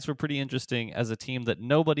the Giants were pretty interesting as a team that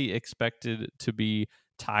nobody expected to be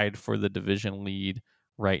tied for the division lead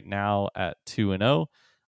right now at 2-0.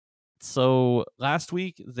 So last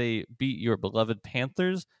week they beat your beloved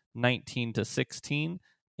Panthers 19-16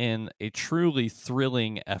 in a truly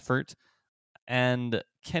thrilling effort. And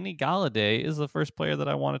Kenny Golladay is the first player that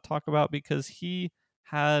I want to talk about because he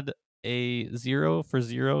had a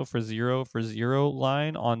 0-for-0-for-0-for-0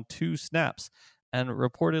 line on 2 snaps and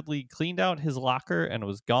reportedly cleaned out his locker and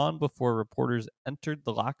was gone before reporters entered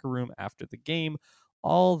the locker room after the game.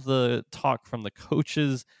 All the talk from the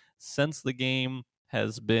coaches since the game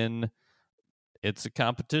has been, it's a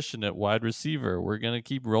competition at wide receiver. We're going to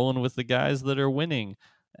keep rolling with the guys that are winning,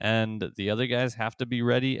 and the other guys have to be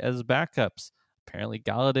ready as backups. Apparently,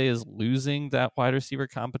 Golladay is losing that wide receiver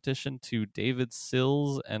competition to David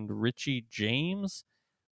Sills and Richie James,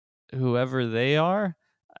 whoever they are.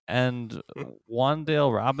 And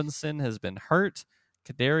Wan'Dale Robinson has been hurt.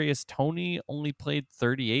 Kadarius Toney only played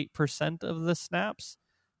 38% of the snaps.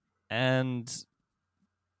 And,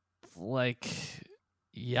 like,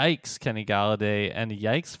 yikes, Kenny Golladay, and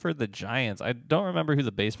yikes for the Giants. I don't remember who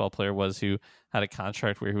the baseball player was who had a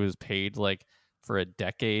contract where he was paid, like, for a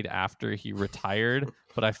decade after he retired,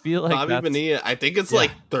 but I feel like Bobby Bonilla, I think it's like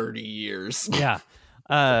 30 years. Yeah.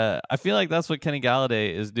 I feel like that's what Kenny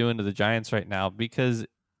Golladay is doing to the Giants right now because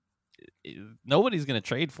nobody's going to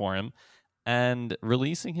trade for him, and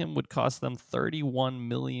releasing him would cost them $31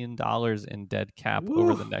 million in dead cap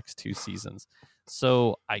over the next 2 seasons.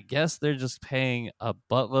 So I guess they're just paying a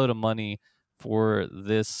buttload of money for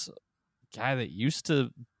this guy that used to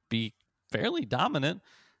be fairly dominant.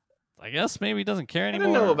 I guess maybe he doesn't care anymore.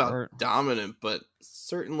 I don't know about dominant, but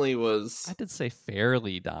certainly was. I did say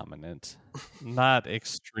fairly dominant, not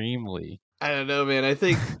extremely. I don't know, man. I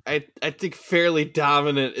think fairly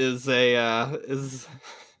dominant is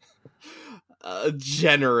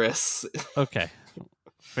generous. Okay,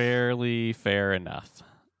 fairly fair enough.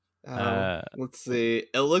 Let's see.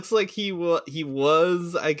 It looks like he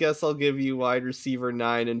was. I guess I'll give you wide receiver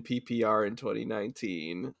 9 in PPR in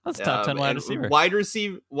 2019. That's top 10 wide receiver.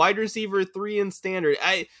 Wide receiver 3 in standard.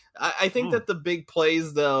 I think that the big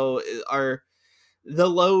plays though are the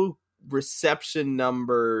low reception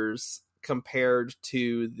numbers compared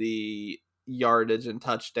to the yardage and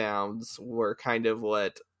touchdowns were kind of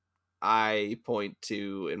what I point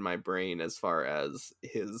to in my brain as far as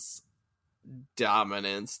his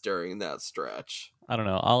dominance during that stretch. I don't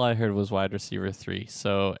know. All I heard was wide receiver 3.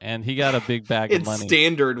 So, and he got a big bag of money. It's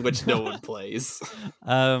standard, which no one plays.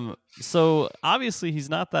 So obviously he's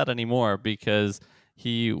not that anymore because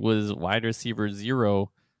he was wide receiver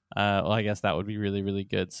 0. Well, I guess that would be really, really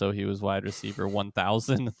good. So he was wide receiver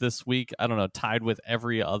 1,000 this week. I don't know, tied with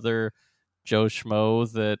every other Joe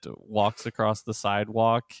Schmo that walks across the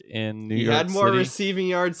sidewalk in New York City. He had more receiving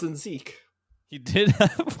yards than Zeke. He did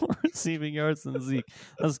have more receiving yards than Zeke.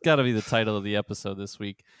 That's got to be the title of the episode this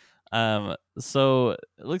week. So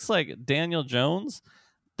it looks like Daniel Jones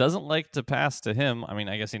doesn't like to pass to him. I mean,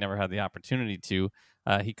 I guess he never had the opportunity to.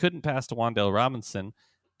 He couldn't pass to Wan'Dale Robinson.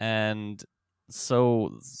 And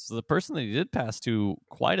so the person that he did pass to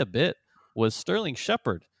quite a bit was Sterling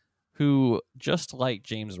Shepard, who, just like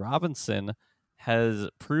James Robinson, has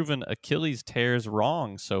proven Achilles tears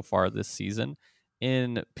wrong so far this season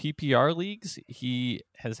In PPR leagues, he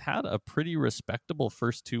has had a pretty respectable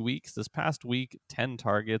first 2 weeks. This past week, 10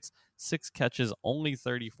 targets, 6 catches, only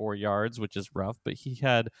 34 yards, which is rough, but he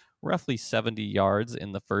had roughly 70 yards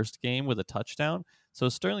in the first game with a touchdown. So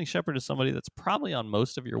Sterling Shepard is somebody that's probably on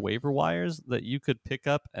most of your waiver wires that you could pick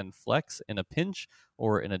up and flex in a pinch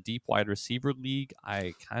or in a deep wide receiver league.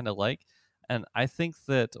 I kind of like. And I think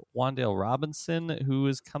that Wan'Dale Robinson, who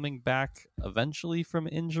is coming back eventually from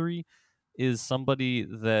injury, is somebody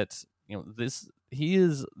that, he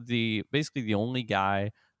is basically the only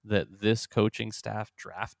guy that this coaching staff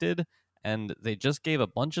drafted, and they just gave a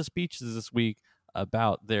bunch of speeches this week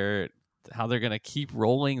about how they're going to keep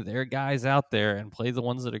rolling their guys out there and play the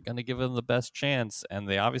ones that are going to give them the best chance. And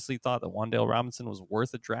they obviously thought that Wan'Dale Robinson was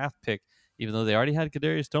worth a draft pick, even though they already had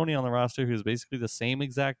Kadarius Toney on the roster, who's basically the same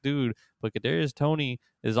exact dude. But Kadarius Toney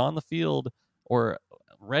is on the field or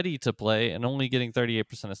ready to play and only getting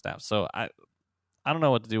 38% of snaps. So I don't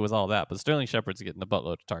know what to do with all that, but Sterling Shepard's getting a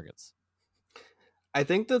buttload of targets. I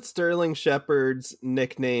think that Sterling Shepard's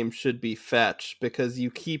nickname should be Fetch, because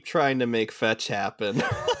you keep trying to make Fetch happen.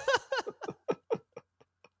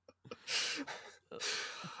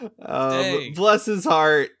 Bless his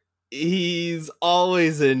heart, he's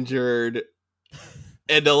always injured,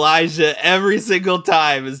 and Elijah every single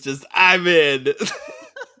time is just, I'm in.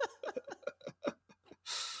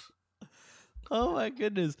 Oh my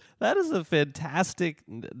goodness. That is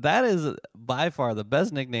that is by far the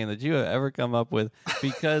best nickname that you have ever come up with,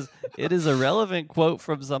 because it is a relevant quote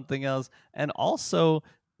from something else. And also,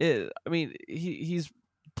 he's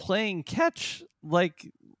playing catch like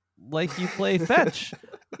you play fetch.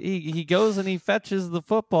 He goes and he fetches the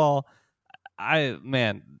football.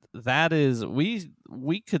 That is,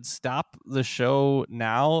 we could stop the show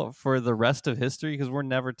now for the rest of history, because we're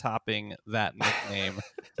never topping that nickname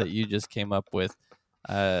that you just came up with.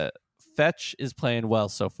 Fetch is playing well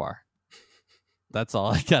so far. That's all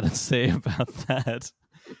I gotta say about that.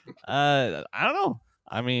 I don't know.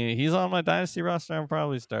 I mean, he's on my dynasty roster. I'm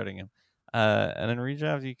probably starting him. And in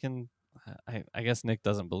redraft, you can. I guess Nick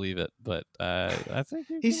doesn't believe it, but I think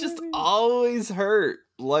he's just always hurt.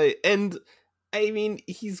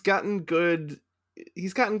 He's gotten good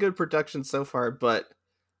production so far, but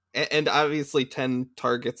and obviously 10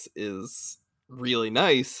 targets is really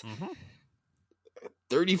nice. Mm-hmm.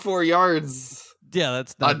 34 yards. Yeah,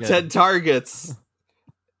 that's not on good. 10 targets.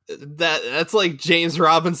 That's like James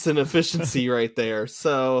Robinson efficiency right there.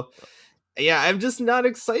 So, yeah, I'm just not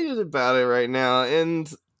excited about it right now.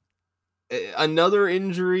 And another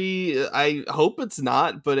injury, I hope it's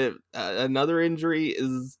not, but another injury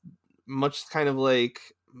is much kind of like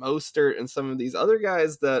Mostert and some of these other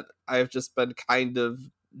guys that I've just been kind of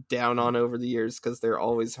down on over the years because they're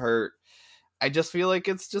always hurt. I just feel like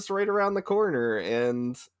it's just right around the corner,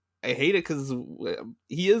 and I hate it because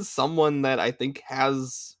he is someone that I think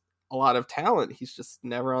has a lot of talent. He's just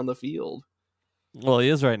never on the field. Well, he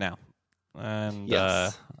is right now, and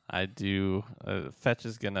yes. I do. Fetch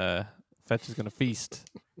is gonna feast.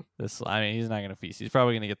 He's not gonna feast. He's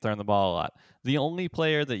probably gonna get thrown the ball a lot. The only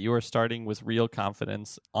player that you are starting with real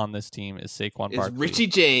confidence on this team is Saquon Barkley. Richie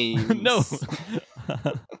James. No.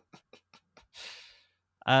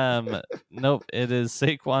 Nope. It is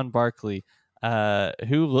Saquon Barkley,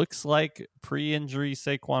 who looks like pre-injury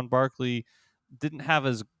Saquon Barkley didn't have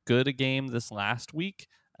as good a game this last week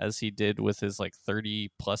as he did with his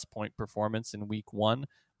 30-plus point performance in week 1,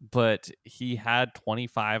 but he had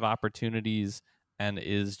 25 opportunities and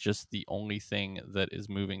is just the only thing that is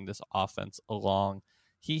moving this offense along.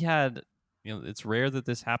 He had, it's rare that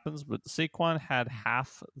this happens, but Saquon had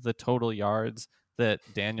half the total yards that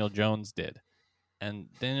Daniel Jones did. And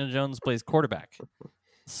Daniel Jones plays quarterback.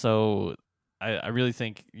 So I really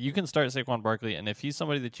think you can start Saquon Barkley, and if he's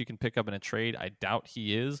somebody that you can pick up in a trade, I doubt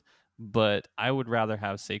he is, but I would rather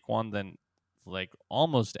have Saquon than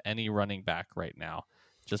almost any running back right now,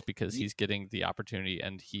 just because he's getting the opportunity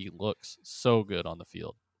and he looks so good on the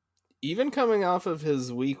field. Even coming off of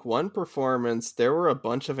his week 1 performance, there were a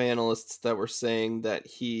bunch of analysts that were saying that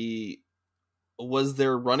he was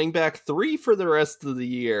their running back 3 for the rest of the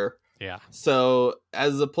year. Yeah. So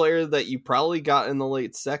as a player that you probably got in the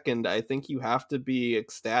late second, I think you have to be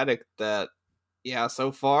ecstatic that,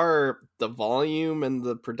 so far the volume and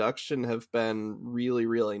the production have been really,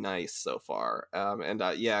 really nice so far.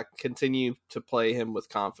 Continue to play him with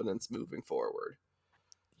confidence moving forward.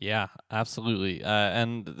 Yeah, absolutely.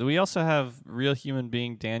 And we also have real human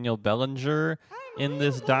being Daniel Bellinger in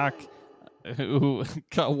this doc, who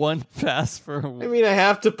got one pass for... I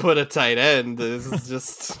have to put a tight end. This is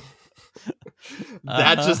just...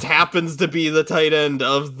 That just happens to be the tight end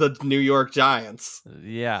of the New York Giants.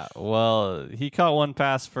 Yeah, well, he caught one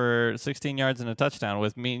pass for 16 yards and a touchdown,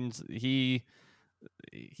 which means he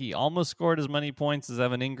almost scored as many points as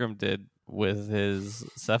Evan Ingram did with his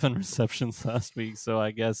 7 receptions last week. So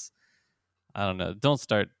I guess, I don't know. Don't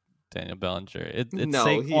start Daniel Bellinger. It's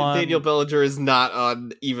Saquon. Daniel Bellinger is not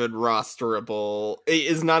on even rosterable.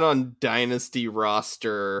 Is not on dynasty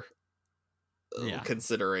roster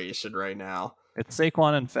consideration right now. It's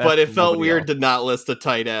Saquon and Fetch. But it felt weird to not list a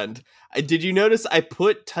tight end. Did you notice I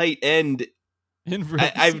put tight end in?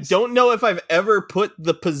 I don't know if I've ever put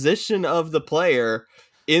the position of the player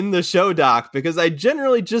in the show doc because I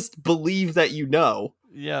generally just believe that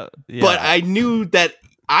Yeah. But I knew that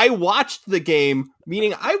I watched the game,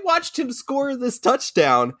 meaning I watched him score this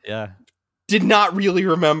touchdown. Yeah. Did not really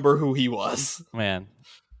remember who he was. Man.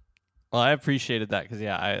 Well, I appreciated that because,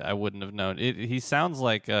 I wouldn't have known. He sounds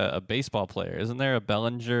like a baseball player. Isn't there a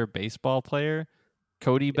Bellinger baseball player?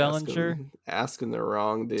 Cody Bellinger? Asking the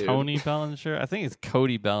wrong dude. Tony Bellinger? I think it's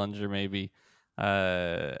Cody Bellinger, maybe.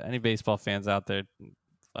 Any baseball fans out there,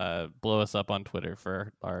 blow us up on Twitter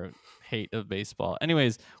for our hate of baseball.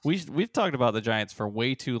 Anyways, we've talked about the Giants for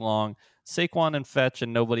way too long. Saquon and Fetch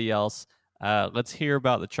and nobody else. Let's hear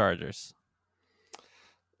about the Chargers.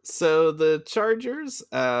 So the Chargers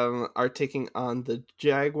are taking on the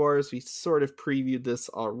Jaguars. We sort of previewed this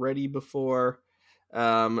already before.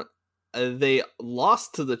 They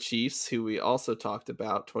lost to the Chiefs, who we also talked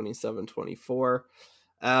about, 27-24.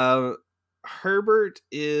 Herbert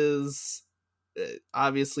is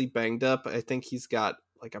obviously banged up. I think he's got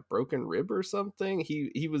like a broken rib or something.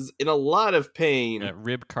 He was in a lot of pain.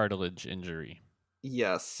 Rib cartilage injury.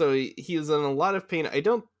 Yes, so he was in a lot of pain. I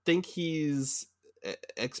don't think he's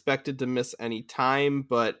expected to miss any time,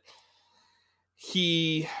 but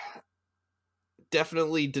he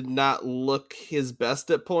definitely did not look his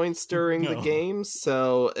best at points during the game.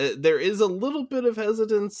 So there is a little bit of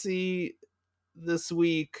hesitancy this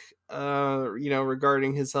week,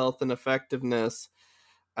 regarding his health and effectiveness.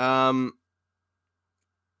 I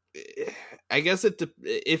guess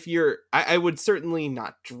I would certainly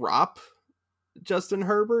not drop Justin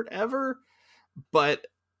Herbert ever, but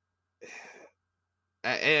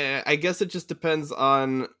I guess it just depends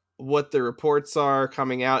on what the reports are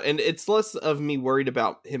coming out, and it's less of me worried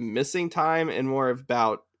about him missing time and more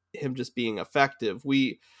about him just being effective.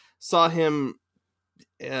 We saw him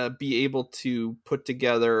be able to put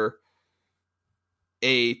together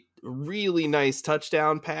a really nice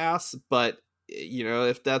touchdown pass, but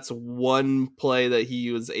if that's one play that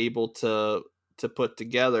he was able to put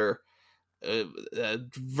together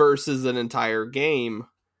versus an entire game,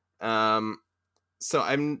 so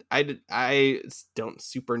I don't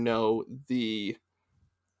super know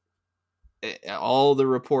all the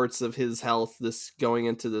reports of his health going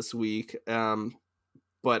into this week,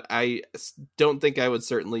 but I don't think I would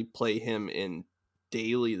certainly play him in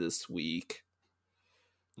daily this week.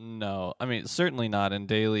 No, I mean certainly not in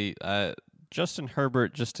daily. Justin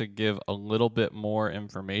Herbert, just to give a little bit more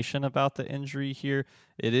information about the injury here,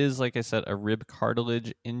 it is, like I said, a rib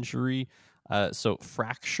cartilage injury. So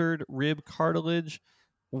fractured rib cartilage,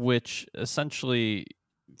 which essentially,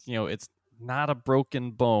 it's not a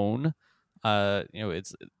broken bone.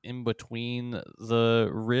 It's in between the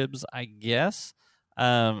ribs, I guess.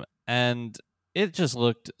 And it just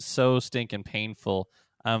looked so stinking painful.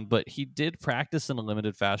 But he did practice in a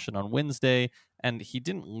limited fashion on Wednesday, and he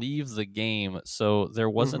didn't leave the game. So there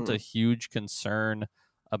wasn't a huge concern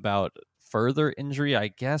about further injury, I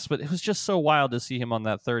guess, but it was just so wild to see him on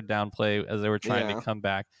that third down play as they were trying to come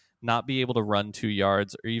back, not be able to run 2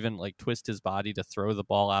 yards or even like twist his body to throw the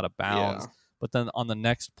ball out of bounds. Yeah. But then on the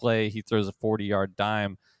next play, he throws a 40-yard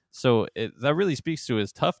dime. So that really speaks to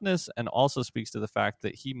his toughness and also speaks to the fact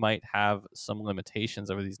that he might have some limitations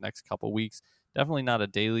over these next couple weeks. Definitely not a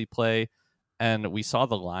daily play. And we saw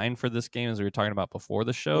the line for this game, as we were talking about before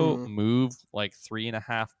the show, move like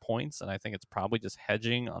 3.5 points. And I think it's probably just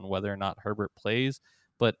hedging on whether or not Herbert plays.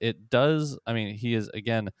 But it does, I mean, he's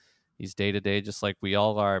day-to-day just like we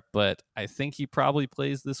all are. But I think he probably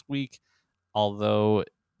plays this week, although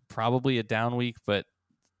probably a down week. But,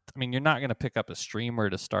 I mean, you're not going to pick up a streamer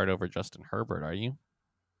to start over Justin Herbert, are you?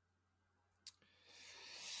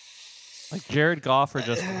 Like Jared Goff or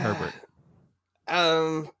Justin Herbert?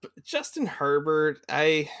 Justin Herbert,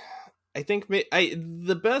 I think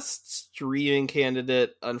the best streaming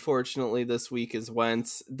candidate, unfortunately, this week is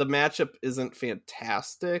Wentz. The matchup isn't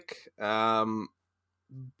fantastic,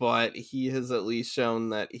 but he has at least shown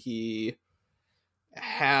that he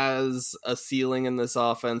has a ceiling in this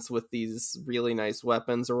offense with these really nice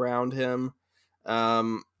weapons around him.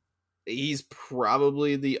 he's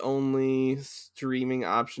probably the only streaming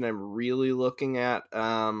option I'm really looking at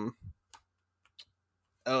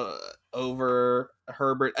over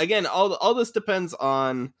Herbert. Again, all this depends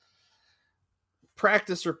on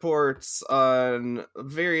practice reports, on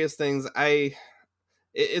various things.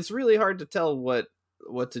 It's really hard to tell what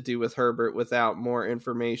to do with Herbert without more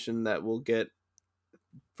information that we'll get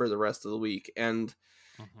for the rest of the week. And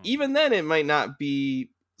even then, it might not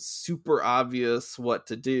be super obvious what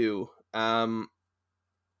to do.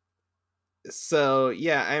 So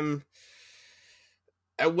yeah,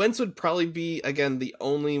 Wentz would probably be, again, the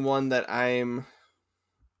only one that I'm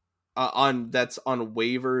that's on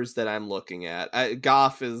waivers that I'm looking at.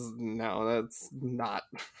 Goff is, no, that's not.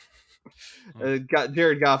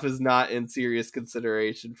 Jared Goff is not in serious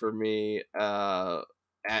consideration for me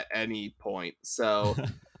at any point. So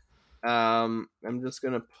I'm just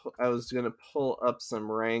gonna I was gonna pull up some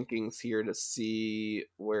rankings here to see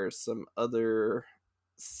where some other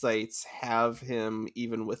sites have him,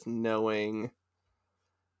 even with knowing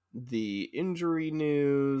the injury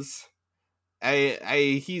news.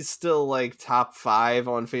 He's still like top 5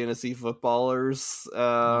 on fantasy footballers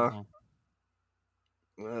on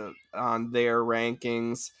their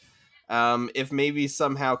rankings. If maybe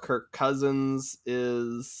somehow Kirk Cousins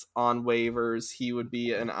is on waivers, he would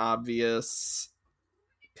be an obvious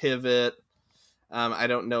pivot. I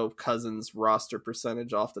don't know Cousins' roster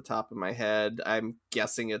percentage off the top of my head. I'm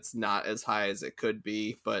guessing it's not as high as it could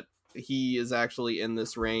be, but he is actually in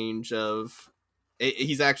this range of...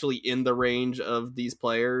 He's actually in the range of these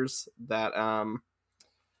players that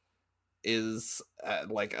is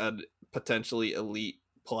like a potentially elite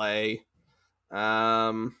play.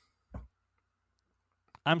 I'm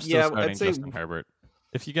still starting Justin Herbert.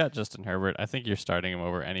 If you got Justin Herbert, I think you're starting him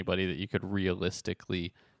over anybody that you could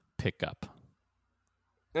realistically pick up.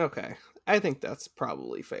 Okay, I think that's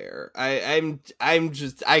probably fair. I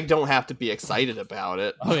don't have to be excited about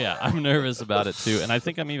it. Oh yeah, I'm nervous about it too, and I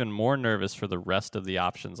think I'm even more nervous for the rest of the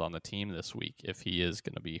options on the team this week if he is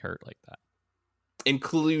going to be hurt like that,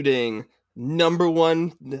 including number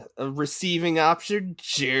 1 receiving option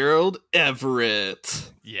Gerald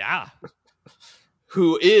Everett. Yeah,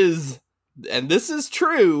 who is, and this is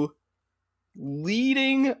true,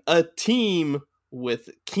 leading a team with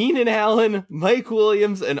Keenan Allen, Mike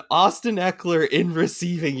Williams, and Austin Eckler in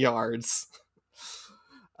receiving yards.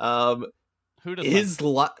 His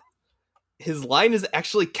line is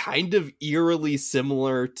actually kind of eerily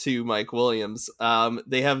similar to Mike Williams.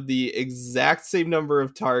 They have the exact same number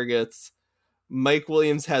of targets. Mike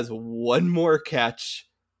Williams has 1 more catch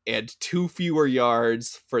and 2 fewer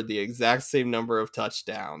yards for the exact same number of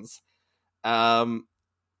touchdowns.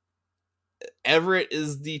 Everett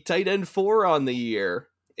is the tight end 4 on the year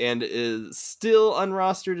and is still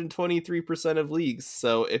unrostered in 23% of leagues.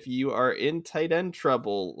 So if you are in tight end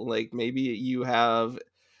trouble, like maybe you have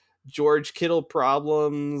George Kittle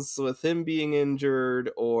problems with him being injured,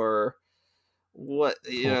 or what,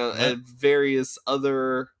 various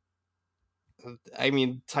other,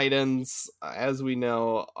 tight ends, as we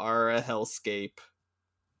know, are a hellscape.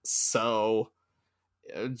 So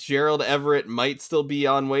Gerald Everett might still be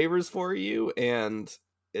on waivers for you and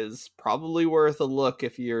is probably worth a look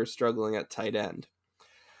if you're struggling at tight end.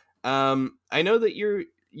 I know that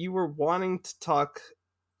you were wanting to talk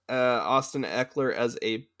Austin Eckler as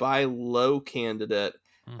a buy low candidate.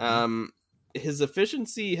 His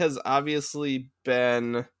efficiency has obviously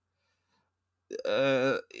been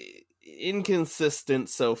inconsistent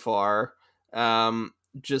so far.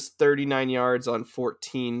 Just 39 yards on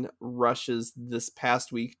 14 rushes this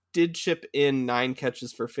past week. Did chip in 9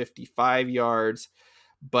 catches for 55 yards,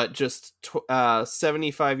 but just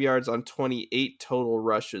 75 yards on 28 total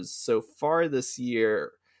rushes so far this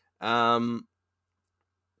year. So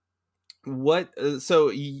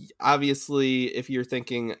obviously, if you're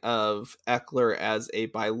thinking of Eckler as a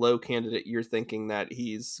buy low candidate, you're thinking that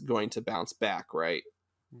he's going to bounce back, right?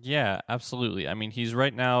 Yeah, absolutely. I mean, he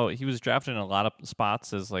was drafted in a lot of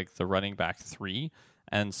spots as like the running back 3,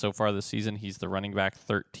 and so far this season he's the running back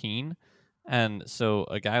 13. And so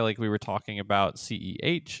a guy like we were talking about,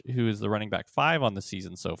 CEH, who is the running back 5 on the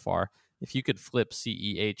season so far, if you could flip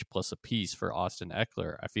CEH plus a piece for Austin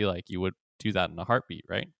Eckler, I feel like you would do that in a heartbeat,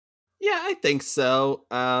 right? Yeah, I think so.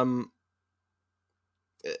 The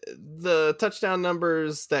touchdown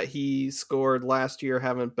numbers that he scored last year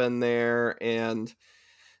haven't been there, and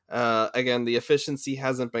again, the efficiency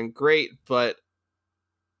hasn't been great, but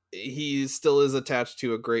he still is attached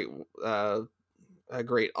to a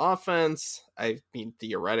great offense. I mean,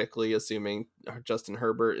 theoretically, assuming Justin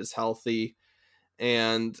Herbert is healthy,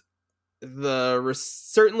 and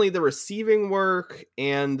certainly the receiving work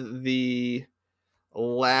and the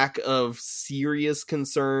lack of serious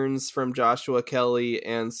concerns from Joshua Kelly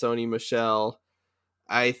and Sony Michel,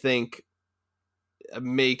 I think,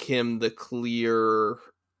 make him the clear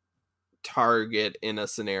target in a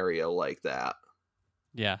scenario like that.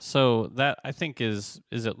 Yeah, so that I think is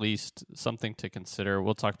at least something to consider.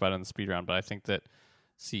 We'll talk about it in the speed round, but I think that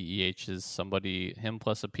CEH is somebody, him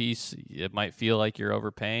plus a piece. It might feel like you're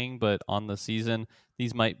overpaying, but on the season,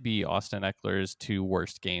 these might be Austin Eckler's 2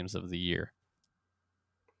 worst games of the year.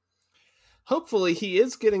 Hopefully he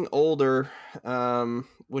is getting older,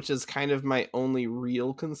 which is kind of my only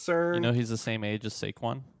real concern. You know, he's the same age as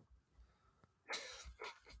Saquon.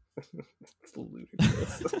 It's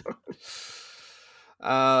ludicrous.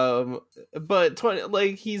 But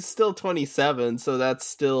he's still 27, so that's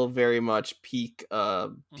still very much peak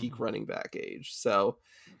running back age. So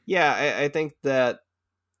yeah, I think that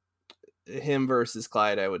him versus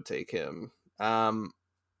Clyde, I would take him.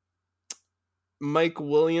 Mike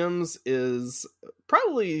Williams is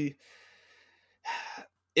probably,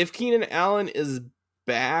 if Keenan Allen is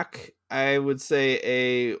back, I would say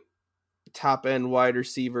a top end wide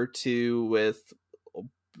receiver 2 with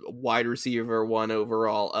wide receiver 1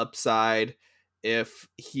 overall upside. If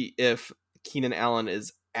Keenan Allen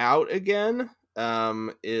is out again,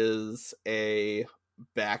 is a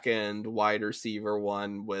back end wide receiver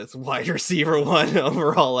 1 with wide receiver 1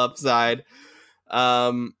 overall upside.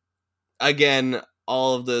 Again,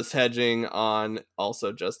 all of this hedging on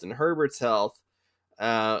also Justin Herbert's health.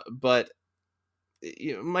 But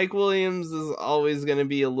Mike Williams is always going to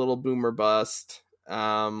be a little boomer bust.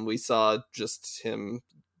 We saw just him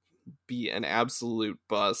be an absolute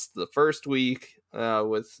bust the first week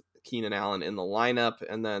with Keenan Allen in the lineup,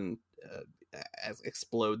 and then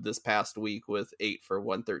explode this past week with 8 for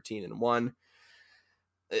 113 and 1.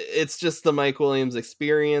 It's just the Mike Williams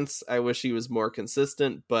experience. I wish he was more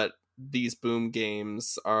consistent, but these boom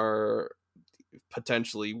games are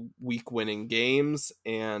potentially week-winning games,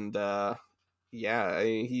 and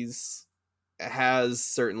he's has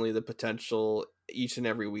certainly the potential each and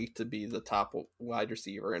every week to be the top wide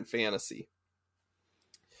receiver in fantasy.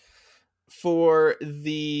 For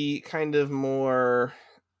the kind of more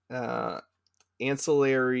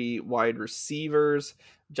ancillary wide receivers,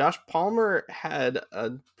 Josh Palmer had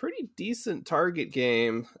a pretty decent target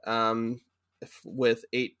game with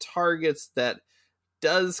 8 targets. That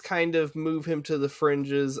does kind of move him to the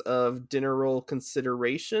fringes of dinner roll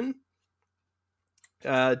consideration.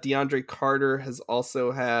 DeAndre Carter has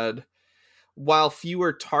also had, while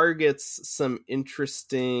fewer targets, some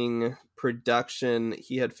interesting production.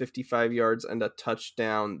 He had 55 yards and a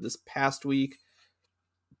touchdown this past week.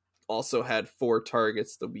 Also had 4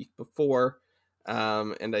 targets the week before.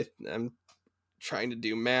 And I'm trying to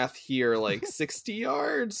do math here, like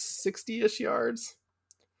 60-ish yards.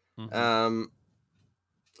 Mm-hmm.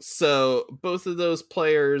 So both of those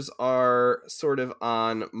players are sort of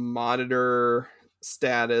on monitor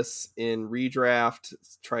status in redraft.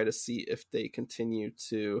 Try to see if they continue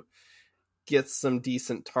to get some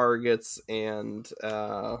decent targets and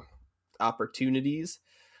opportunities.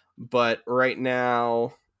 But right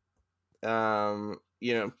now,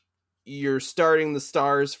 you're starting the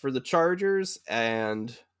stars for the Chargers,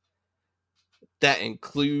 and that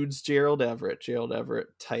includes Gerald Everett. Gerald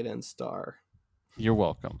Everett, tight end star. You're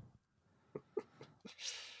welcome.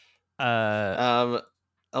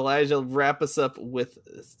 Elijah, wrap us up with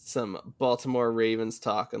some Baltimore Ravens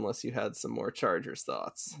talk, unless you had some more Chargers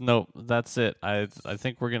thoughts. Nope, that's it. I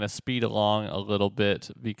think we're going to speed along a little bit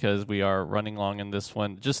because we are running long in this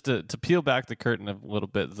one. Just to peel back the curtain a little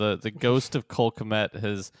bit, the ghost of Cole Kmet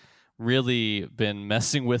has really been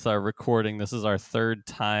messing with our recording. This is our 3rd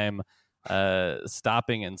time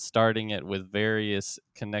stopping and starting it with various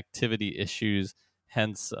connectivity issues,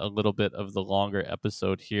 hence a little bit of the longer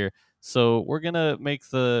episode here. So we're going to make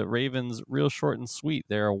the Ravens real short and sweet.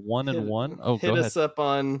 They're 1-1. Oh, hit us up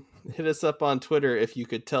on Twitter if you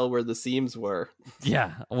could tell where the seams were.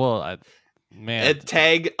 Yeah, well, and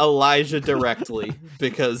tag Elijah directly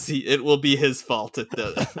because it will be his fault at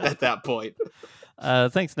that point.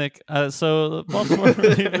 Thanks, Nick. So the Baltimore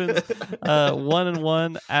Ravens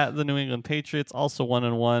 1-1 at the New England Patriots, also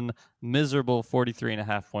 1-1, miserable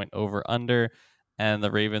 43.5 point over under. And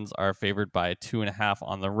the Ravens are favored by 2.5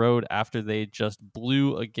 on the road after they just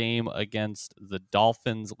blew a game against the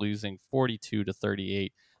Dolphins, losing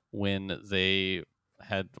 42-38 when they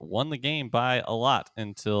had won the game by a lot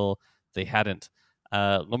until they hadn't.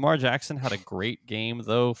 Lamar Jackson had a great game,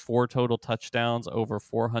 though. 4 total touchdowns, over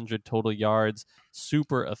 400 total yards,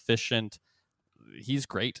 super efficient. He's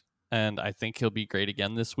great, and I think he'll be great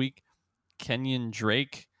again this week. Kenyon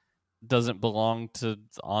Drake doesn't belong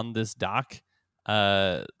on this dock.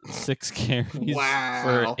 6 carries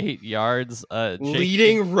for 8 yards.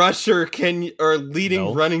 Leading rusher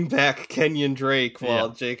running back Kenyon Drake while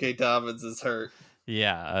J.K. Dobbins is hurt.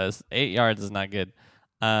 Yeah, 8 yards is not good.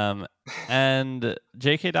 And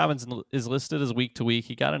J.K. Dobbins is listed as week to week.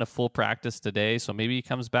 He got in a full practice today, so maybe he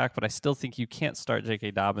comes back, but I still think you can't start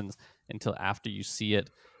J.K. Dobbins until after you see it.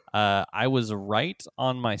 I was right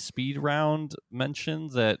on my speed round mention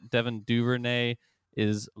that Devin Duvernay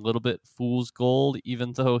is a little bit fool's gold,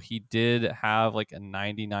 even though he did have like a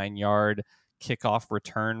 99-yard kickoff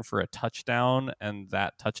return for a touchdown, and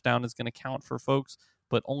that touchdown is going to count for folks,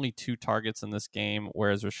 but only 2 targets in this game,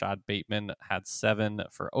 whereas Rashad Bateman had 7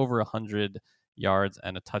 for over 100 yards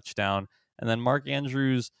and a touchdown. And then Mark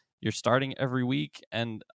Andrews, you're starting every week,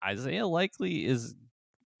 and Isaiah Likely is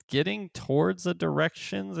getting towards a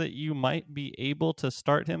direction that you might be able to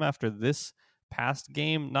start him after this past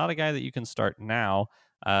game. Not a guy that you can start now,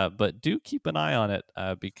 but do keep an eye on it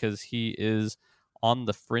because he is on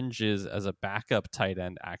the fringes as a backup tight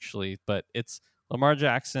end, actually. But it's Lamar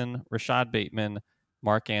Jackson, Rashad Bateman,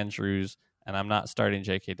 Mark Andrews, and I'm not starting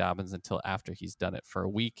J.K. Dobbins until after he's done it for a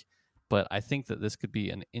week. But I think that this could be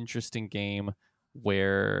an interesting game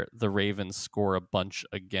where the Ravens score a bunch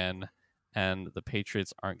again, and the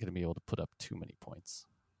Patriots aren't going to be able to put up too many points.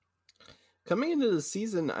 Coming into the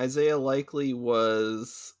season, Isaiah Likely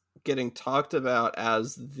was getting talked about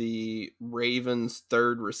as the Ravens'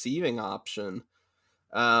 third receiving option.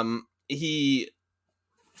 He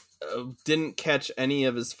didn't catch any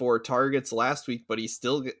of his 4 targets last week, but he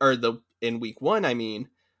still, in week 1, I mean,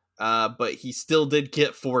 but he still did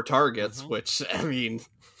get 4 targets, which, I mean,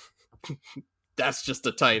 that's just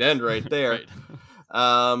a tight end right there.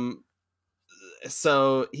 Right.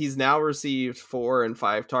 So he's now received 4 and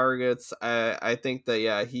 5 targets. I think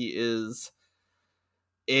that, he is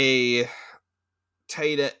a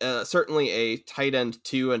certainly a tight end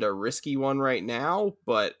 2 and a risky one right now.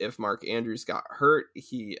 But if Mark Andrews got hurt,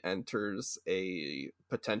 he enters a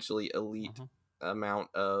potentially elite amount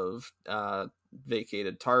of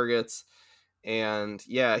vacated targets. And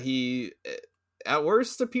he at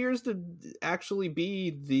worst appears to actually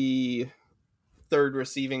be the third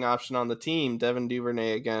receiving option on the team. Devin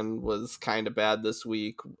Duvernay again was kind of bad this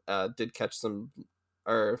week. Did catch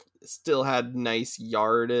still had nice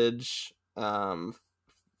yardage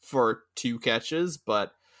for 2 catches,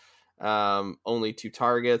 but only 2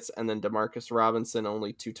 targets. And then Demarcus Robinson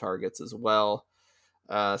only 2 targets as well.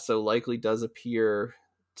 So Likely does appear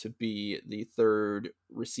to be the third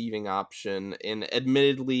receiving option in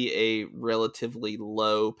admittedly a relatively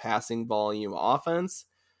low passing volume offense,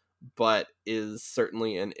 but is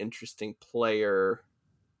certainly an interesting player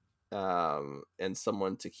and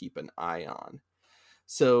someone to keep an eye on.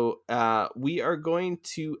 So we are going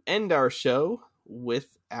to end our show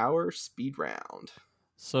with our speed round.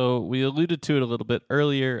 So we alluded to it a little bit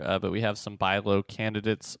earlier, but we have some buy low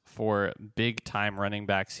candidates for big time running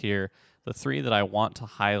backs here. The 3 that I want to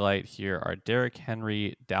highlight here are Derrick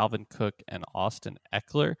Henry, Dalvin Cook, and Austin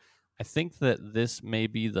Eckler. I think that this may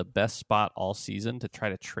be the best spot all season to try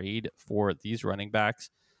to trade for these running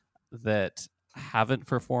backs that haven't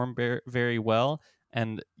performed very well,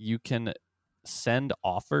 and you can send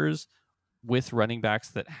offers with running backs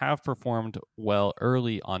that have performed well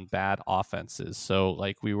early on bad offenses. So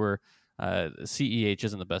like we were, CEH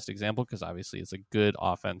isn't the best example because obviously it's a good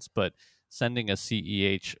offense, but sending a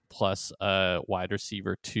CEH plus a wide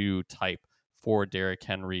receiver 2 type for Derrick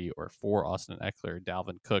Henry or for Austin Eckler,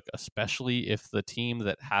 Dalvin Cook, especially if the team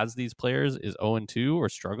that has these players is 0-2 or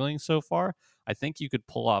struggling so far, I think you could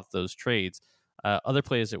pull off those trades. Other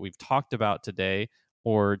players that we've talked about today,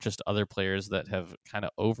 or just other players that have kind of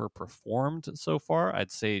overperformed so far,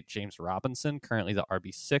 I'd say James Robinson, currently the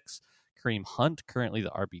RB6, Kareem Hunt, currently the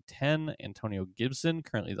RB10, Antonio Gibson,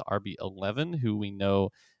 currently the RB11, who we know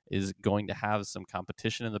is going to have some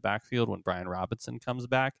competition in the backfield when Brian Robinson comes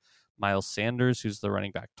back, Miles Sanders, who's the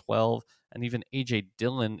running back 12, and even A.J.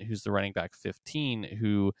 Dillon, who's the running back 15,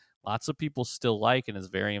 who lots of people still like and is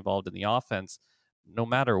very involved in the offense. No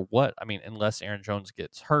matter what, I mean, unless Aaron Jones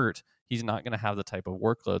gets hurt, he's not going to have the type of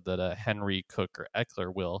workload that a Henry, Cook, or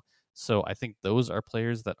Eckler will. So I think those are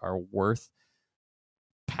players that are worth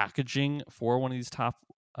packaging for one of these top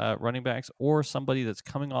running backs, or somebody that's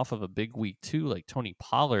coming off of a big week 2, like Tony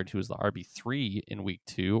Pollard, who is the RB3 in week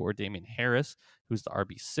 2, or Damian Harris, who's the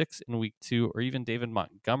RB6 in week 2, or even David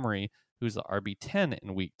Montgomery, who's the RB10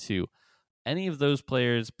 in week 2. Any of those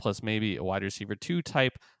players, plus maybe a wide receiver 2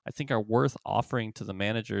 type, I think are worth offering to the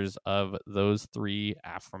managers of those 3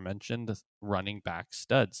 aforementioned running back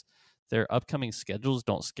studs. Their upcoming schedules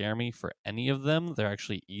don't scare me for any of them. They're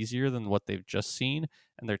actually easier than what they've just seen,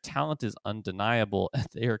 and their talent is undeniable. And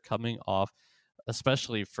they are coming off,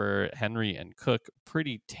 especially for Henry and Cook,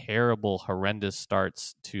 pretty terrible, horrendous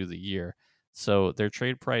starts to the year. So their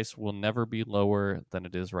trade price will never be lower than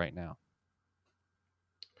it is right now.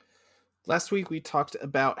 Last week, we talked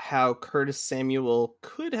about how Curtis Samuel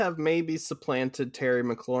could have maybe supplanted Terry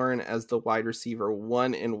McLaurin as the wide receiver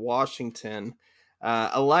 1 in Washington.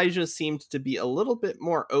 Elijah seemed to be a little bit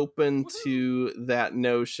more open to that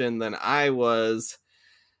notion than I was,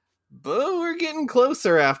 but we're getting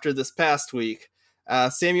closer after this past week.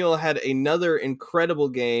 Samuel had another incredible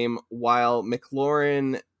game, while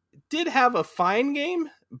McLaurin did have a fine game,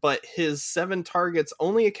 but his 7 targets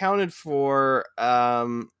only accounted for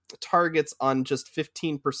targets on just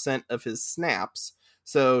 15% of his snaps.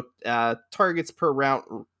 So targets per route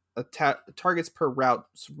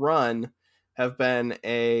run have been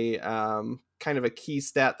a kind of a key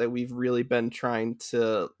stat that we've really been trying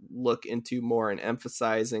to look into more and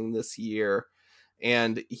emphasizing this year.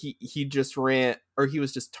 And he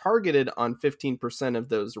was just targeted on 15% of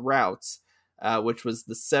those routes, which was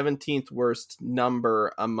the 17th worst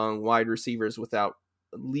number among wide receivers without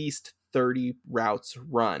at least 30 routes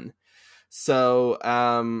run. So,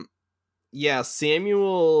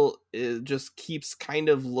 Samuel just keeps kind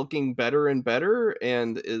of looking better and better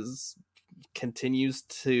and continues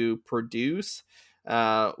to produce,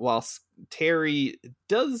 while Terry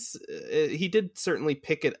did certainly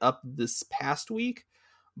pick it up this past week,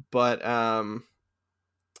 but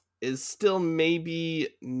is still maybe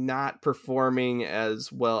not performing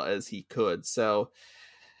as well as he could. So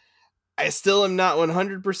I still am not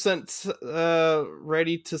 100%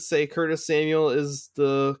 ready to say Curtis Samuel is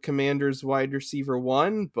the Commanders' wide receiver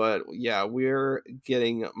 1, but yeah, we're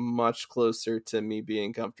getting much closer to me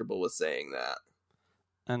being comfortable with saying that.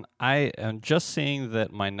 And I am just seeing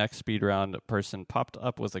that my next speed round person popped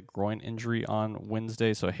up with a groin injury on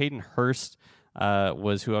Wednesday. So Hayden Hurst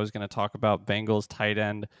was who I was going to talk about, Bengals tight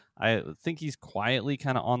end. I think he's quietly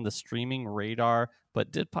kind of on the streaming radar,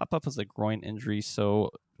 but did pop up as a groin injury.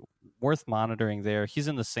 So worth monitoring there. He's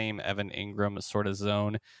in the same Evan Ingram sort of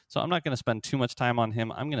zone. So I'm not going to spend too much time on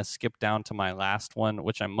him. I'm going to skip down to my last one,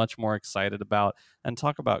 which I'm much more excited about, and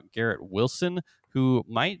talk about Garrett Wilson, who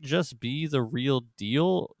might just be the real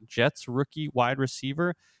deal Jets rookie wide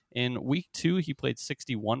receiver. In week 2, he played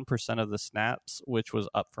 61% of the snaps, which was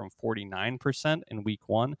up from 49% in week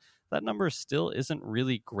 1. That number still isn't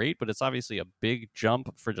really great, but it's obviously a big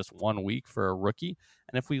jump for just 1 week for a rookie.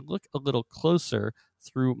 And if we look a little closer,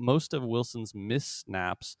 through most of Wilson's missed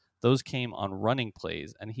snaps, those came on running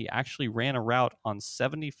plays, and he actually ran a route on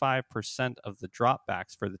 75% of the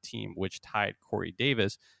dropbacks for the team, which tied Corey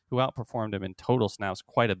Davis, who outperformed him in total snaps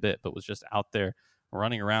quite a bit, but was just out there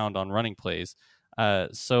running around on running plays.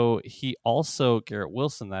 So he also, Garrett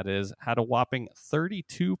Wilson, that is, had a whopping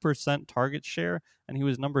 32% target share, and he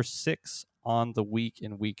was number 6 on the week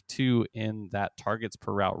in week 2 in that targets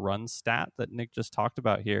per route run stat that Nick just talked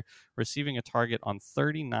about here, receiving a target on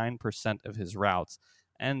 39% of his routes.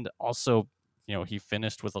 And also, he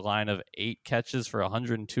finished with a line of 8 catches for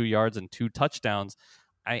 102 yards and 2 touchdowns.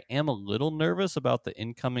 I am a little nervous about the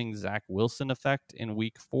incoming Zach Wilson effect in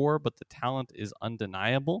week 4, but the talent is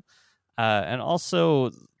undeniable. And also,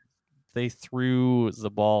 they threw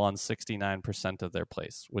the ball on 69% of their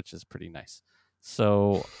plays, which is pretty nice.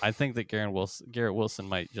 So I think that Garrett Wilson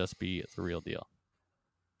might just be the real deal.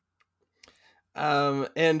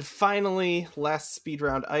 And finally, last speed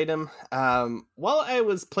round item. While I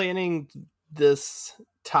was planning this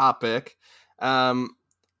topic, my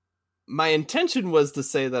intention was to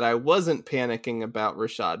say that I wasn't panicking about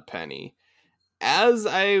Rashad Penny. As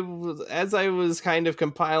I was kind of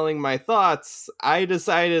compiling my thoughts, I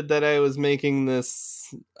decided that I was making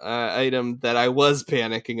this item that I was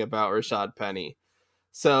panicking about Rashad Penny.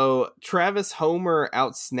 So Travis Homer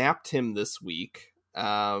outsnapped him this week.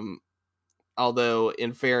 Although,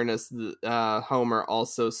 in fairness, Homer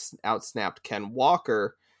also outsnapped Ken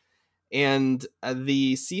Walker. And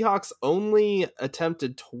the Seahawks only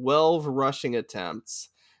attempted 12 rushing attempts.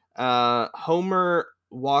 Homer,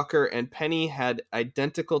 Walker, and Penny had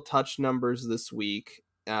identical touch numbers this week,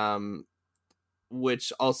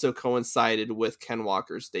 which also coincided with Ken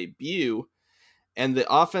Walker's debut. And the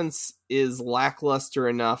offense is lackluster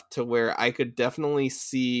enough to where I could definitely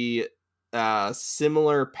see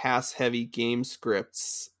similar pass-heavy game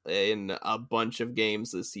scripts in a bunch of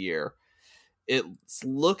games this year. It's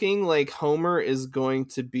looking like Homer is going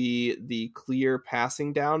to be the clear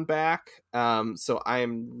passing down back. So I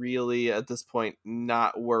am really at this point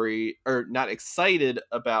not worried or not excited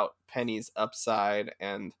about Penny's upside,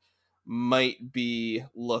 and might be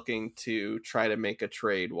looking to try to make a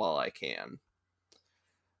trade while I can.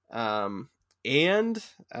 And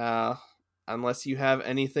unless you have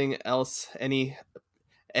anything else,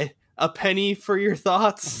 a penny for your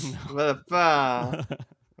thoughts.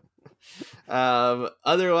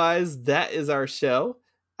 Otherwise, that is our show.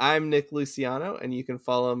 I'm Nick Luciano, and you can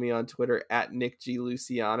follow me on Twitter at Nick G.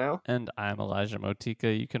 Luciano. And I'm Elijah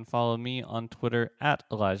Motika. You can follow me on Twitter at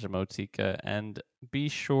Elijah Motika. And be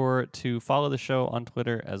sure to follow the show on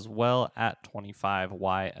Twitter as well at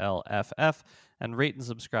 25YLFF, and rate and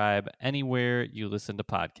subscribe anywhere you listen to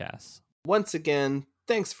podcasts. Once again,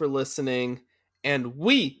 thanks for listening, and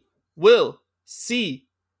we will see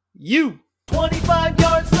you 25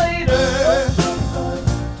 yards later.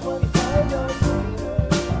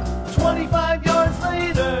 25 yards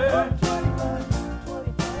later.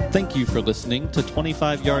 Thank you for listening to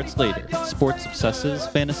 25 Yards Later, Sports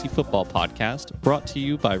Obsessives Fantasy Football Podcast, brought to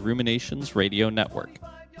you by Ruminations Radio Network.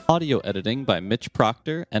 Audio editing by Mitch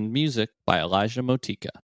Proctor and music by Elijah Motika.